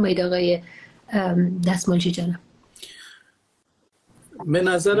 بفرمایید آقای دستمالچی جانم. به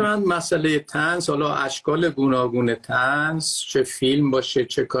نظر من مسئله طنز، حالا اشکال گوناگون طنز، چه فیلم باشه،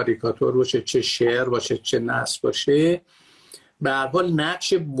 چه کاریکاتور باشه، چه شعر باشه، چه نثر باشه، به هر حال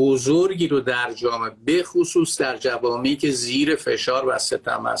نقش بزرگی رو در جامعه، به خصوص در جوامعی که زیر فشار و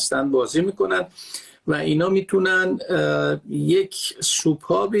ستم هستن بازی میکنن و اینا میتونن یک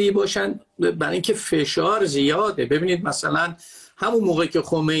سوپابی باشن برای اینکه فشار زیاده. ببینید مثلا همون موقع که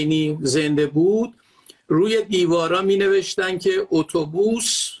خمینی زنده بود روی دیوارا می نوشتن که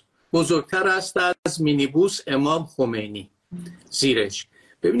اتوبوس بزرگتر است از مینیبوس امام خمینی زیرش.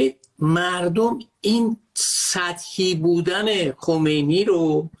 ببینید مردم این سطحی بودن خمینی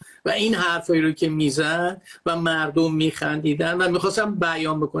رو و این حرفایی رو که میزن و مردم میخندیدن و میخواستن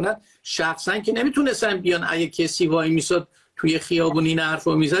بیان بکنن، شخصا که نمیتونستن بیان، اگه کسی وای میساد توی خیابون این حرف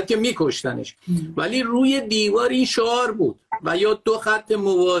رو میزد که میکشتنش، ولی روی دیوار این شعار بود و یا دو خط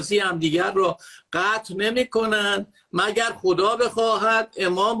موازی هم دیگر را قطع نمی کنن مگر خدا بخواهد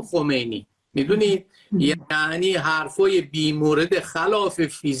امام خمینی. میدونید یعنی حرفای بی مورد خلاف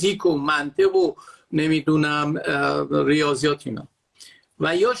فیزیک و منطق و نمیدونم ریاضیات اینا.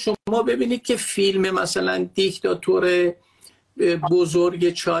 و یا شما ببینید که فیلم مثلا دیکتاتور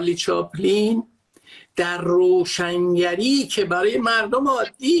بزرگ چارلی چاپلین در روشنگری که برای مردم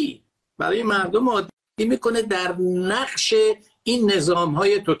عادی میکنه در نقش این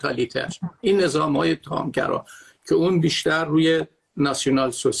نظام‌های توتالیتر، این نظام‌های تامگرا که اون بیشتر روی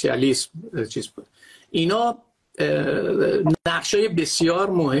ناسیونال سوسیالیسم چیز بود، اینا نقشای بسیار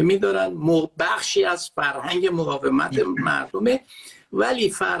مهمی دارن، بخشی از فرهنگ مقاومت مردمه. ولی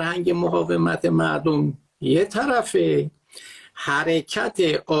فرهنگ مقاومت مردم یه طرفه، حرکت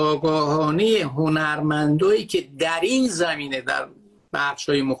آگاهانه هنرمندایی که در این زمینه در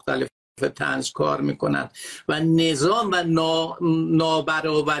بخش‌های مختلف طنز کار میکنن و نظام و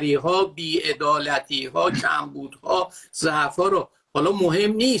نابرابری ها، بی‌عدالتی ها، کمبود ها، ضعف ها رو، حالا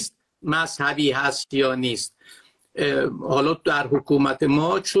مهم نیست مذهبی هست یا نیست، حالا در حکومت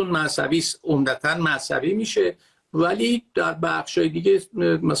ما چون مذهبی است عمدتاً مذهبی میشه، ولی در بخشای دیگه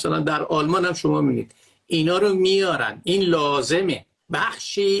مثلا در آلمان هم شما میبینید اینا رو میارن. این لازمه،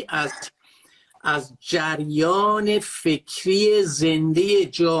 بخشی از جریان فکری زنده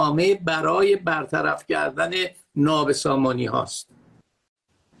جامعه برای برطرف کردن نابسامانی هاست.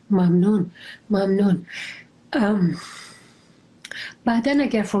 ممنون. بعداً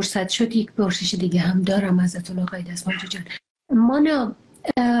اگر فرصت شد یک پرسش دیگه هم دارم ازتون آقای دستمالچی جان. مانا،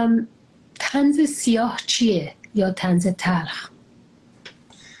 طنز سیاه چیه یا طنز تلخ؟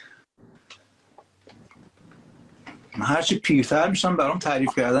 هرچی پیرتر میشم برام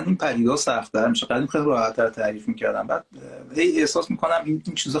تعریف کردن این پدیده سخت‌تر میشه. قدیم خیلی راحت‌تر تعریف میکردم، بعد احساس میکنم این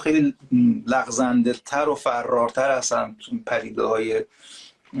چیزا خیلی لغزنده تر و فرارتر هستن، پدیده‌های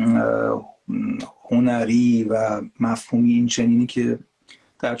هنری و مفهومی این چنینی که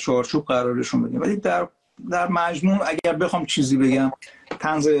در چارچوب قرارشون بدیم. ولی در مجموع اگر بخوام چیزی بگم،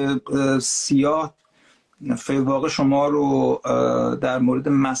 طنز سیاه فی الواقع شما رو در مورد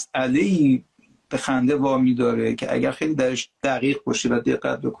مسئله‌ای به خنده وامی داره که اگر خیلی درش دقیق باشی و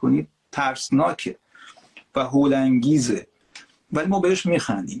دقت بکنید ترسناکه و هولانگیزه، ولی ما بهش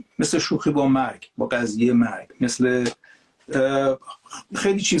میخندیم. مثل شوخی با مرگ، با قضیه مرگ، مثل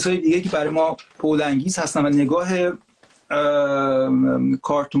خیلی چیزهای دیگه که برای ما هولانگیز هستن و نگاه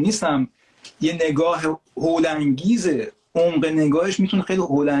کارتونیست هم یه نگاه هولانگیزه. عمق نگاهش میتونه خیلی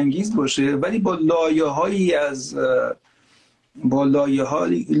هولانگیز باشه، ولی با لایه‌هایی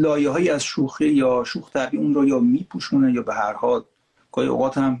از شوخی یا شوخ طبعی اون رو یا میپوشونه یا به هر حال گاهی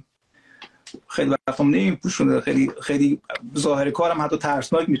اوقات هم خیلی وقتا نمیپوشونه. خیلی ظاهر کارم حتی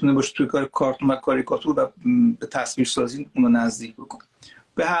ترسناک میتونه باشه توی کار کارتون و کاریکاتور و به تصویرسازی اون رو نزدیک بکنه.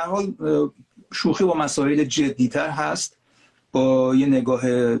 به هر حال شوخی با مسائل جدی‌تر هست، با یه نگاه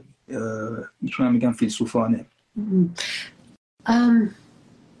میتونم بگم فیلسوفانه.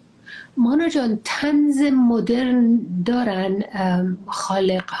 مانا جان، طنز مدرن دارن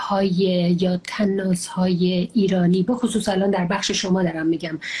خالق‌های یا طنازهای ایرانی، به خصوص الان در بخش شما دارم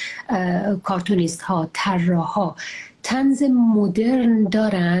میگم، کارتونیست ها، طراحا طنز مدرن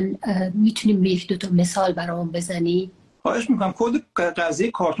دارن؟ میتونیم یک دو تا مثال برام بزنی؟ خواهش میکنم. کل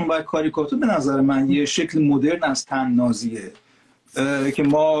قضیه کارتون و کاریکاتور به نظر من یه شکل مدرن از طنازیه که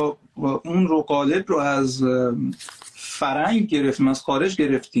ما اون رو قالب رو از فرنگ گرفتیم، از خارج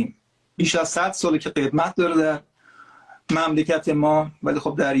گرفتیم. بیش از 100 ساله که قدمت داره در مملکت ما، ولی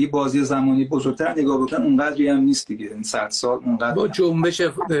خب در یه بازی زمانی بزرگتر نگاه بکنن اونقدری هم نیست دیگه. این 100 سال اونقدر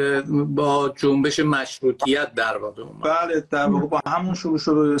با جنبش مشروطیت در واقع اومد. بله، در واقع با همون شروع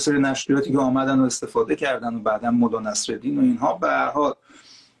شد. سری نشریاتی که آمدن و استفاده کردن و بعداً مولا نصرالدین و اینها. به هر حال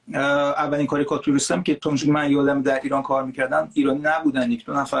اولین کاریکاتوریستم که من یادم در ایران کار میکردن ایرانی نبودن، یک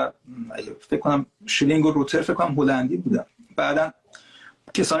دو نفر فکر کنم شیلینگ و روتر فکر کنم هلندی بودن. بعداً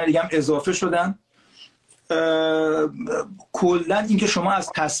کسانی دیگه هم اضافه شدن. کلا اینکه شما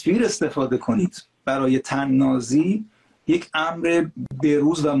از تصویر استفاده کنید برای طنازی یک امر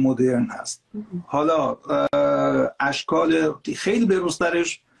بروز و مدرن هست. حالا اشکال خیلی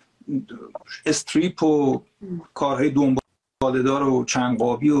بروزترش استریپ و کارهای دنباله‌دار و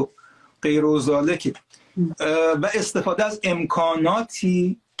چنگابی و غیر و ذالک و استفاده از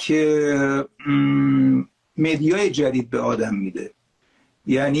امکاناتی که مدیای جدید به آدم میده.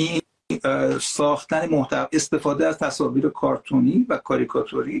 یعنی ساختن محتوا، استفاده از تصاویر کارتونی و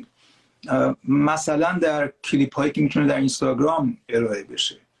کاریکاتوری، مثلا در کلیپ هایی که میتونه در اینستاگرام ارائه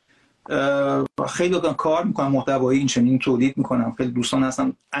بشه. خیلی کار میکنن محتوای این چنین تولید میکنن. خیلی دوستان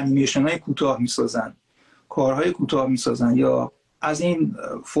هستن انیمیشن های کوتاه میسازن، کارهای کوتاه میسازن یا از این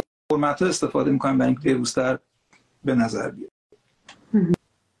فرمت ها استفاده میکنن برای اینکه بروزتر به نظر بیاد.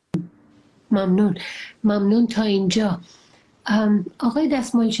 ممنون تا اینجا. آقای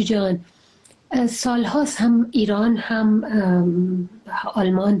دستمالچی جان، سالهاست هم ایران هم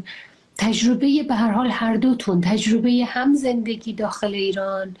آلمان تجربه، به هر حال هر دوتون تجربه هم زندگی داخل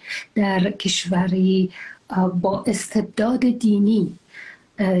ایران در کشوری با استبداد دینی،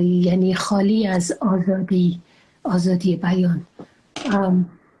 یعنی خالی از آزادی بیان،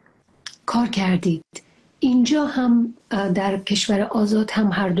 کار کردید. اینجا هم در کشور آزاد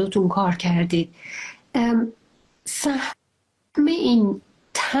هم هر دوتون کار کردید. سهم این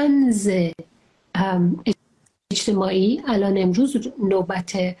طنز اجتماعی الان امروز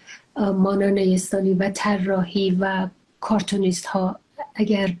نوبت مانا نیستانی و طراحی و کارتونیست ها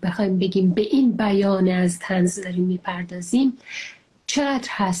اگر بخوایم بگیم به این بیان از طنز داریم میپردازیم چقدر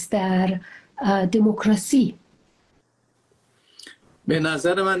هست در دموکراسی؟ به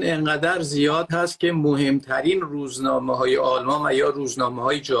نظر من انقدر زیاد هست که مهمترین روزنامه های آلمان و یا روزنامه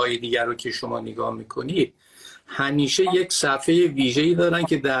های جای دیگر رو که شما نگاه میکنید همیشه یک صفحه ویژه‌ای دارن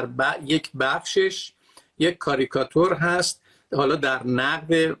که در یک بخشش یک کاریکاتور هست، حالا در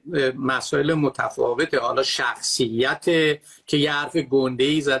نقد مسائل متفاوته، حالا شخصیت که یه حرف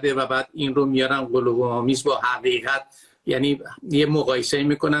گنده‌ای زده و بعد این رو میارن قلوب‌آمیز با حقیقت، یعنی یه مقایسه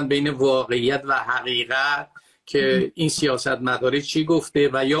میکنن بین واقعیت و حقیقت که این سیاستمدار چی گفته،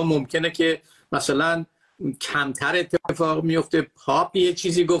 و یا ممکنه که مثلا کمتر اتفاق میفته پاپ یه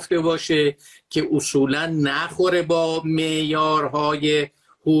چیزی گفته باشه که اصولا نخوره با معیارهای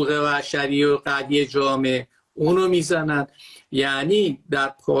حقوق بشری و قضیه جامعه، اونو میزنن. یعنی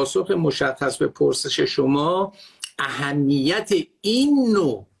در پاسخ مشخص به پرسش شما اهمیت این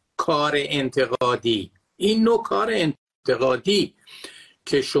نوع کار انتقادی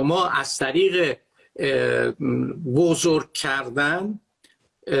که شما از طریق بزرگ کردن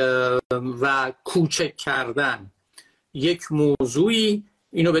و کوچک کردن یک موضوعی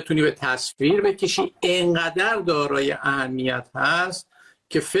اینو بتونی به تصویر بکشی، انقدر دارای اهمیت هست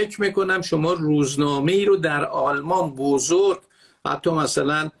که فکر میکنم شما روزنامه ای رو در آلمان بزرگ، حتی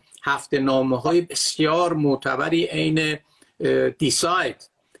مثلا هفته نامه های بسیار معتبری عین دیساید،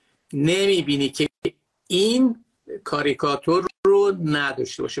 نمیبینی که این کاریکاتور رو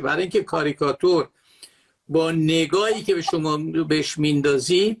نداشته باشه. برای اینکه کاریکاتور با نگاهی که به شما بهش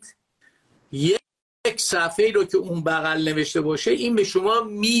میندازید یک صفحه رو که اون بغل نوشته باشه این به شما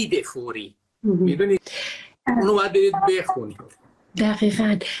میده فوری، میدونید اونو باید برید بخونید.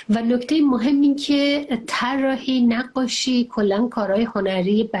 دقیقاً. و نکته مهم این که طراحی، نقاشی، کلاً کارهای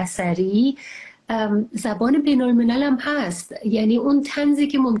هنری بصری زبان بین الملل هم هست. یعنی اون طنزی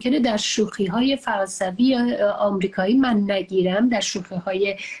که ممکنه در شوخی‌های فلسفی آمریکایی من نگیرم، در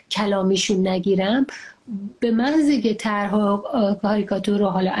شوخی‌های کلامیشون نگیرم، به محض که طرح کاریکاتور و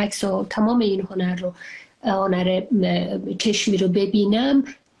حالا عکس و تمام این هنر چشمی رو ببینم،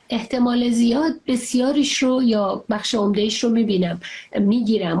 احتمال زیاد بسیاریش رو یا بخش عمدهش رو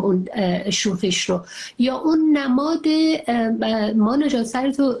میگیرم اون شوخیش رو، یا اون نماد مانا جان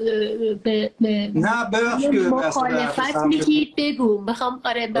سرتو به مخالفت میگی بگو،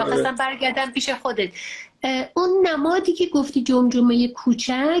 بخواستم برگردم پیش خودت. اون نمادی که گفتی جمجمه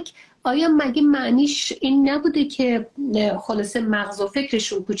کوچک، آیا مگه معنیش این نبوده که خلاصه مغز و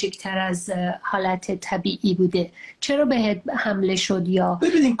فکرشون کوچکتر از حالت طبیعی بوده؟ چرا بهت حمله شد؟ یا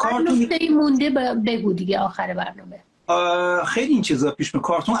ببینین کارتون مونده بگو دیگه آخر برنامه. خیلی این چیزا پیش میاد.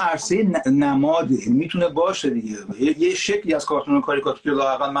 کارتون عرصه نماده، میتونه باشه دیگه، یه شکلی از کارتون و کاریکاتور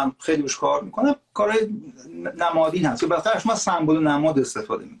لااقل من خیلی روش کار میکنم، کارهای نمادین هست که بهتر شما سمبل نماد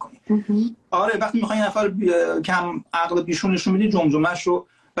استفاده میکنید. آره وقتی میخواین نفر کم عقل بیشونش رو میدید جمجمه‌اش رو،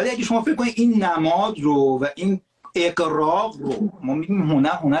 ولی اگه شما فکر کنید این نماد رو و این اقراق رو، ما میگیم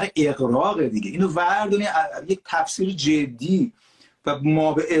هنر اقراق دیگه، اینو وردونی یک تفسیر جدی و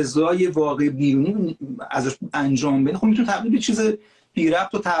ما به ازای واقع بیرونی ازش انجام بدین، خب میتونه تبدیل به چیز بی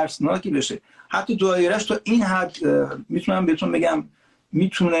ربط و ترسناکی بشه. حتی دایرهش تا این حد میتونم بهتون بگم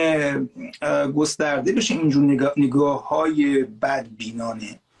میتونه گسترده بشه اینجور نگاه‌های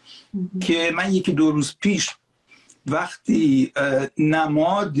بدبینانه که من یکی دو روز پیش وقتی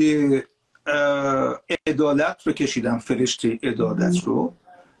نماد عدالت رو کشیدم، فرشته عدالت رو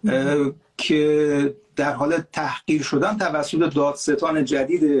که در حال تحقیر شدن توسط دادستان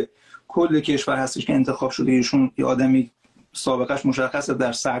جدید کل کشور هستش که انتخاب شده، ایشون یه آدمی سابقش مشخصه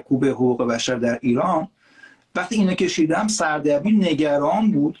در سرکوب حقوق بشر در ایران، وقتی اینو کشیدم سردبیر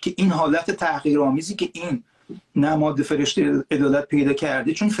نگران بود که این حالت تحقیرآمیزی که این نماد فرشته عدالت پیدا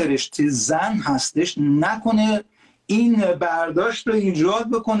کرده، چون فرشته زن هستش، نکنه این برداشت رو ایجاد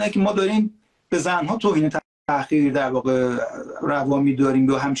بکنه که ما داریم به زنها توهین تحقیر در واقع روا می‌داریم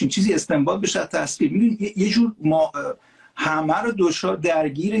یا همچین چیزی استنباط بشه تصویر. می‌بینید یه جور ما همه رو دچار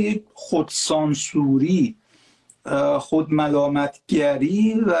درگیر یک خودسانسوری،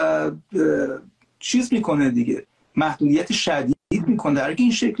 خودملامتگری و چیز میکنه دیگه، محدودیت شدید میکنه، در حالی که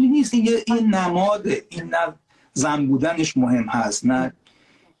این شکلی نیست. این نماد، این نه زن بودنش مهم هست، نه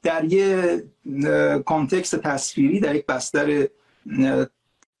در یه کانتکست تصویری، در یک بستر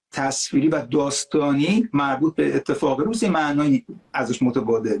تصویری و داستانی مربوط به اتفاق روز معنایی ازش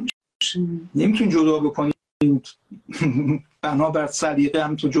متبادر میشه. نمیتونید جدا بکنید بنابر سلیقه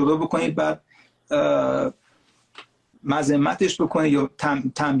هم تو جدا بکنید بعد مذمتش بکنه یا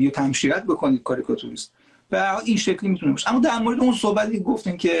تنبیه و تمشیرت بکنه کاریکاتوریست و این شکلی میتونه باشه. اما در مورد اون صحبتی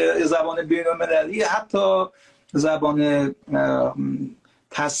گفتیم که زبان بین‌المللی حتی زبان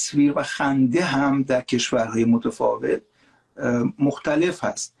تصویر و خنده هم در کشورهای متفاوت مختلف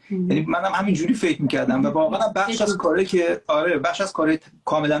هست. یعنی منم همینجوری فکر میکردم و واقعا بخش از کاری که بخش از کار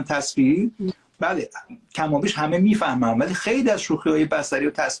کاملا تصویری بله کمابیش همه میفهمن، ولی خیلی از شوخی‌های بصری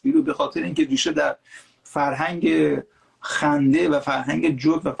و تصویری رو به خاطر اینکه ریشه در فرهنگ خنده و فرهنگ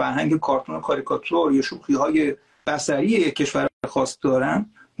جوک و فرهنگ کارتون و کاریکاتور یا شوخی‌های بصری یک کشور خاص دارن،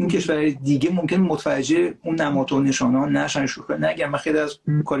 این کشورهای دیگه ممکن متوجه اون نماد و نشانه‌ها نشن، شوخی نگیرن. من خیلی از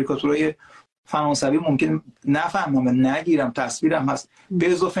کاریکاتورهای فرانسوی ممکن نفهمم و نگیرم، تصویرم هست.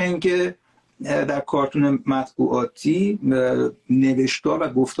 به اضافه اینکه در کارتون مطبوعاتی نوشتار و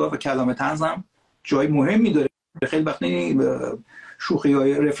گفتار و کلام طنز هم جای مهمی داره. خیلی وقتی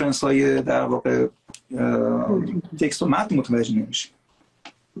شوخی‌های رفرنس‌های در واقع تکست و متن متوجه نمیشیم.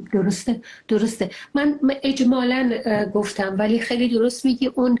 درسته. من اجمالاً گفتم ولی خیلی درست میگی.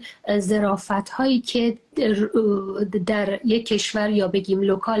 اون ظرافت هایی که در یک کشور یا بگیم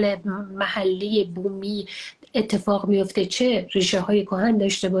لوکال محلی بومی اتفاق میفته، چه ریشه های کهن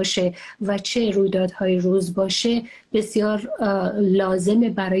داشته باشه و چه رویدادهای روز باشه، بسیار لازمه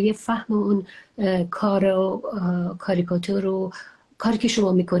برای فهم اون کار و کاریکاتور و کاری که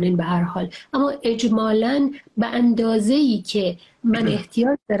شما میکنین به هر حال. اما اجمالاً به اندازه‌ای که من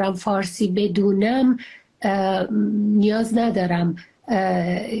احتیاج دارم فارسی بدونم نیاز ندارم.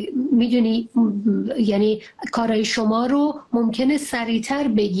 میدونی، یعنی کارهای شما رو ممکنه سریعتر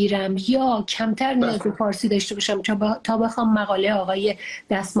بگیرم یا کمتر نیاز به فارسی داشته باشم تا بخوام مقاله آقای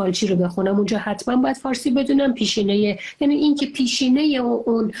دستمالچی رو بخونم. اونجا حتما باید فارسی بدونم. پیشینه، یعنی این که پیشینه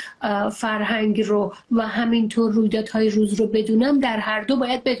اون فرهنگ رو و همینطور رویدادهای روز رو بدونم، در هر دو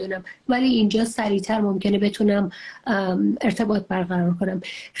باید بدونم، ولی اینجا سریعتر ممکنه بتونم ارتباط برقرار کنم.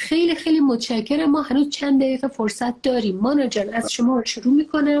 خیلی خیلی متشکرم. ما هنوز چند دقیقه فرصت داریم. مانا جان، از شما شروع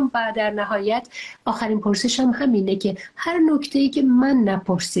میکنم و در نهایت آخرین پرسشم همینه که هر نکته‌ای که من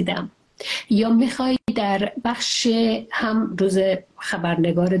نپرسیدم یا میخوای در بخش هم روز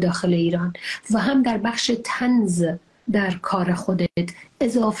خبرنگار داخل ایران و هم در بخش طنز در کار خودت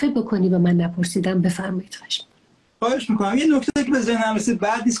اضافه بکنی و من نپرسیدم، بفرمایید. خواهش میکنم. یه نکته که به ذهنم رسید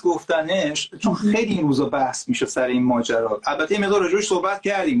بعد نیست گفتنش، چون خیلی این روزا بحث میشه سر این ماجرا. البته یه مقدار راجعش صحبت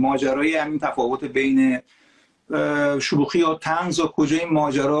کردیم، ماجرای همین تفاوت بین شوخی و طنز و کجا این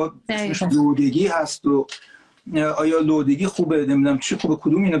ماجرا اسمش لودگی هست و آیا لودگی خوبه، نمیدونم چی خوبه،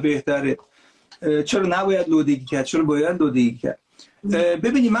 کدوم اینو بهتره، چرا نباید لودگی کرد، چرا باید لودگی کرد.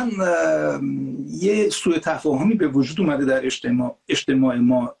 ببینید، من یه سوء تفاهمی به وجود اومده در اجتماع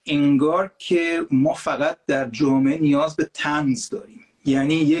ما، انگار که ما فقط در جامعه نیاز به طنز داریم.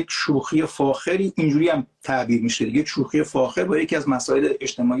 یعنی یک شوخی فاخری، اینجوری هم تعبیر میشه، یک شوخی فاخر با یکی از مسائل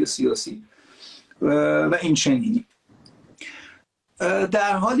اجتماعی و سیاسی و این چنینی،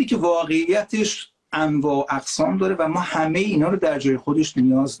 در حالی که واقعیتش انواع و اقسام داره و ما همه اینا رو در جای خودش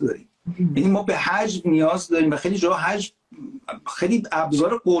نیاز داریم. یعنی ما به حجم نیاز داریم و خیلی جا حجم خیلی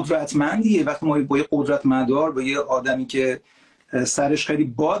ابزار قدرتمندیه. وقتی ما با یه قدرتمدار، با یه آدمی که سرش خیلی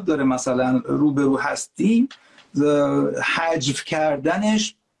باد داره مثلا روبرو هستیم، حجم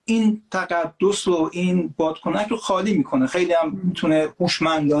کردنش این تقدس و این بادکنک رو خالی میکنه. خیلی هم میتونه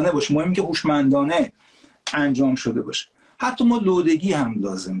هوشمندانه باشه، مهم که هوشمندانه انجام شده باشه. حتی ما لودگی هم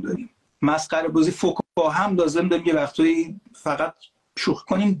لازم داریم، مسخره بازی فکاهی هم لازم داریم، یه وقتایی فقط شوخی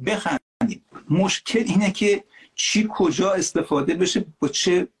کنیم بخندیم. مشکل اینه که چی کجا استفاده بشه، با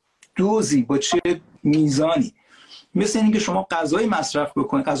چه دوزی، با چه میزانی. مثل اینکه شما غذای مصرف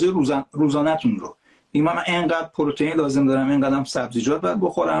بکنید، غذای روزانه‌تون رو، من اینقدر پروتئین لازم دارم، اینقدر سبزیجات باید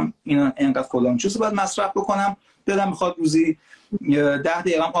بخورم، اینا اینقدر فلان چیز باید مصرف بکنم، دلم میخواد روزی 10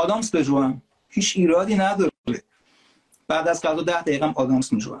 دقیقه آدامس بجوام، هیچ ایرادی نداره. بعد از غذا 10 دقیقه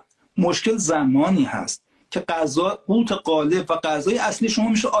آدامس میجوام. مشکل زمانی هست که غذا قوت غالب و غذای اصلی شما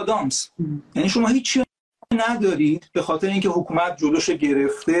میشه آدامس. یعنی شما هیچی ندارید به خاطر اینکه حکومت جلوش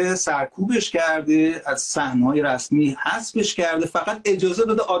گرفته، سرکوبش کرده، از صحنه‌های رسمی حذفش کرده، فقط اجازه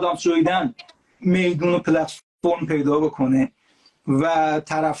داده آدامس جویدن میدون و پلتفرم پیدا بکنه و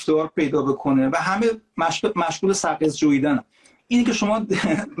طرفدار پیدا بکنه و همه مشغول سقز جویدن. اینی که شما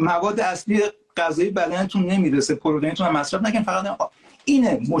مواد اصلی غذایی بدنتون نمیرسه، پروتئینتون هم مصرف نکنید، فقط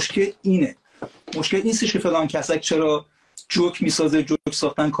اینه مشکل. مشکل نیستش که فلان کسک چرا جوک میسازه، جوک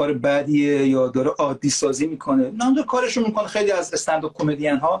ساختن کار بدیه یا داره عادی سازی میکنه. نه، داره کارشون میکنه. خیلی از استندآپ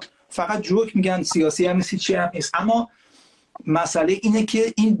کمدین ها فقط جوک میگن، سیاسی هم نیست، چی هم نیست. اما مسئله اینه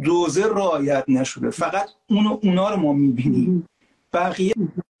که این دوزه رعایت نشده، فقط اونا رو ما میبینیم، بقیه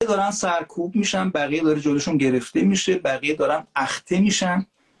دارن سرکوب میشن، بقیه داره جلوشون گرفته میشه، بقیه دارن اخته میشن،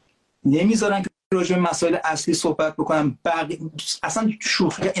 نمیذارن که راجع به مسائل اصلی صحبت بکنن. اصلا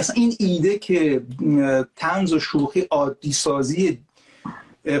شوخی، اصلا این ایده که طنز و شوخی عادی سازی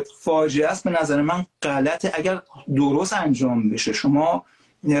فاجعه است به نظر من غلطه. اگر درست انجام بشه، شما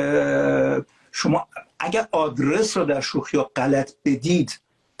اگر آدرس رو در شوخی ها غلط بدید،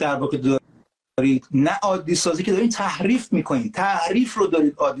 در واقع دارید نه عادی سازی که دارید تحریف میکنید، تحریف رو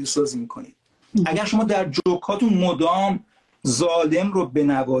دارید عادی سازی میکنید. اگر شما در جوکاتون مدام ظالم رو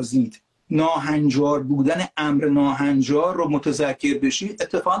بنوازید، ناهنجار بودن امر ناهنجار رو متذکر بشید،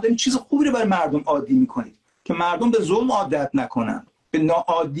 اتفاقا دارید چیز خوبی رو برای مردم عادی میکنید که مردم به ظلم عادت نکنن، به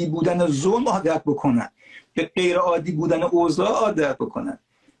ناعادی بودن ظلم عادت بکنن، به غیر عادی بودن اوضاع عادت بکنن.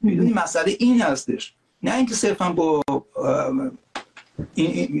 میدونی مسئله این هستش، نه اینکه صرفا با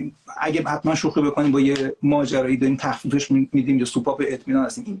اگه حتما شوخی بکنیم با یه ماجرایی داریم تخفیفش میدیم یا سوپاپ اطمینان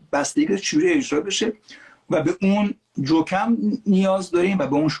هستیم. این بستگی چجوری اجرا بشه و به اون جوکم نیاز داریم و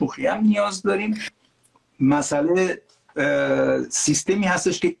به اون شوخی هم نیاز داریم. مسئله سیستمی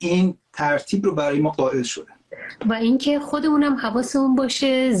هستش که این ترتیب رو برای ما قائل شده و اینکه خودمونم حواسمون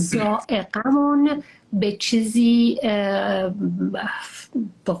باشه ذائقمون به چیزی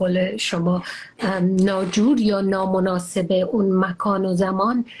به قول شما ناجور یا نامناسب اون مکان و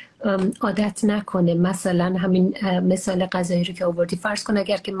زمان عادت نکنه. مثلا همین مثال غذایی رو که آوردی، فرض کن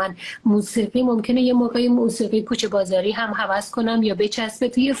اگر که من موسیقی ممکنه یه موقعی موسیقی کوچه بازاری هم هوس کنم یا بچسبه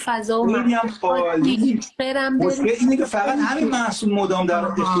توی فضا و اینه که فقط همین محصول مدام در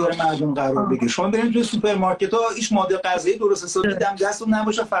اختیار مردم قرار بگیره. شما برید توی سوپرمارکت ها هیچ ماده غذایی درست حسابی دم دستتون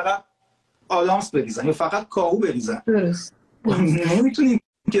نباشه، فقط آلامس بریزن یا فقط کاهو بریزن. درست. نمیتونین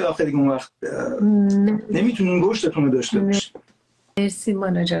که آخر دیگه اون وقت نمیتونین رشدتون رو داشته باشید. مرسی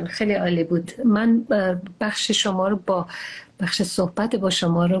مانا جان، خیلی عالی بود. من بخش شما رو با بخش صحبت با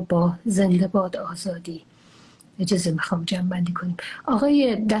شما رو با زنده باد آزادی اجازه میخوام جمع بندی کنیم.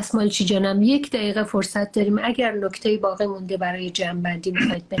 آقای دستمالچی جانم 1 دقیقه فرصت داریم، اگر نکته‌ای باقی مونده برای جمع بندی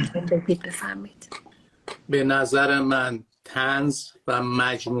میخواید بگید بفرمایید. به نظر من طنز و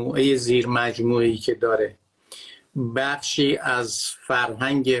مجموعه زیر مجموعه‌ای که داره بخشی از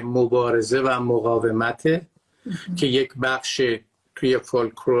فرهنگ مبارزه و مقاومته که یک بخش توی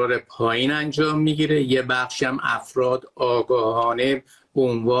فولکلور پایین انجام میگیره، یه بخشی هم افراد آگاهانه به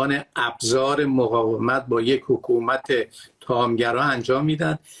عنوان ابزار مقاومت با یک حکومت تامگرا انجام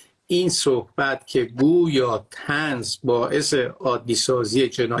میدن. این صحبت که گویا طنز باعث عادی سازی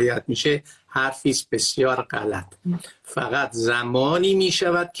جنایت میشه حرفی بسیار غلط. فقط زمانی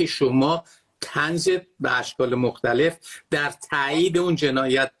میشود که شما طنز به اشکال مختلف در تایید اون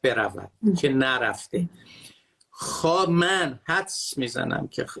جنایت برود که نرفته. من حدس میزنم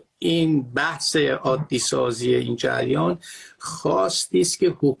که این بحث عادی سازی این جریان خواستی است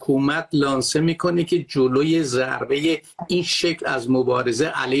که حکومت لانسه میکنه که جلوی ضربه این شکل از مبارزه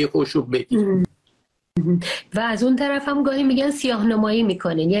علیه خودش رو بگیره. و از اون طرف هم گاهی میگن سیاه‌نمایی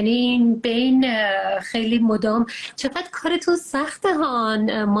میکنین، یعنی این بین خیلی مدام چقدر کارتون سخته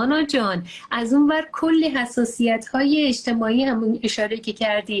هان مانا جان. از اون ور کلی حساسیت های اجتماعی همون اشاره که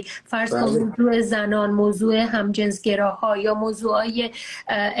کردی، فرض کن موضوع زنان، موضوع همجنسگراها یا موضوع های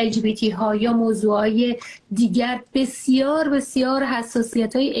LGBT ها یا موضوع های دیگر، بسیار بسیار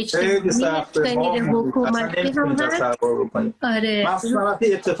حساسیت های اجتماعی غیر حکومتی هم هست. آره. مثلا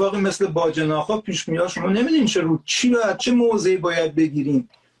اتفاقی مثل باجناخا پیش میاد، شما نمیدونین چه موضعی باید بگیریم.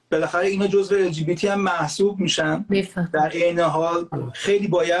 بالاخره اینا جزء LGBT هم محسوب میشن. در عین حال خیلی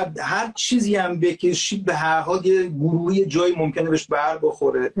باید هر چیزی هم بکشید به هر حال یه گروهی جایی ممکنه بهش بر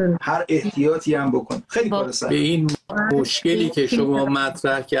بخوره، هر احتیاطی هم بکن. خیلی کار سخته. به این مشکلی که شما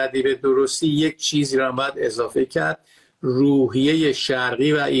مطرح کردی به درستی یک چیزی رو باید اضافه کرد. روحیه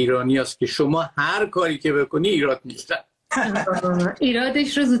شرقی و ایرانی است که شما هر کاری که بکنی ایراد میگیرن.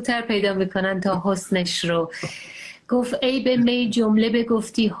 ایرادش رو زودتر پیدا میکنن تا حسنش رو. گفت ای به می جمله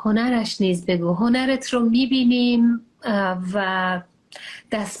بگفتی هنرش نیز بگو. هنرت رو میبینیم و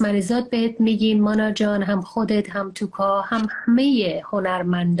دستمریزات بهت میگیم مانا جان، هم خودت هم توکا هم همه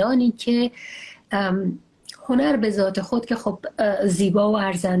هنرمندانی که هنر به ذات خود که خب زیبا و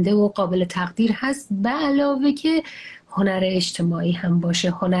ارزنده و قابل تقدیر هست، به علاوه که هنر اجتماعی هم باشه،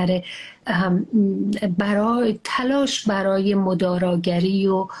 هنر برای تلاش برای مداراگری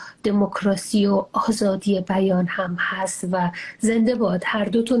و دموکراسی و آزادی بیان هم هست. و زنده باد، هر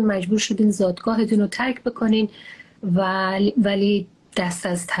دوتون مجبور شدین زادگاهتون رو ترک بکنین ولی دست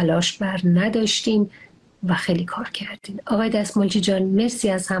از تلاش بر نداشتین و خیلی کار کردین. آقای دستمالچی جان مرسی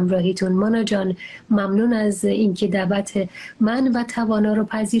از همراهیتون. مانا جان ممنون از اینکه دعوت من و توانا رو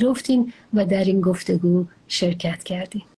پذیرفتین و در این گفتگو شرکت کردین.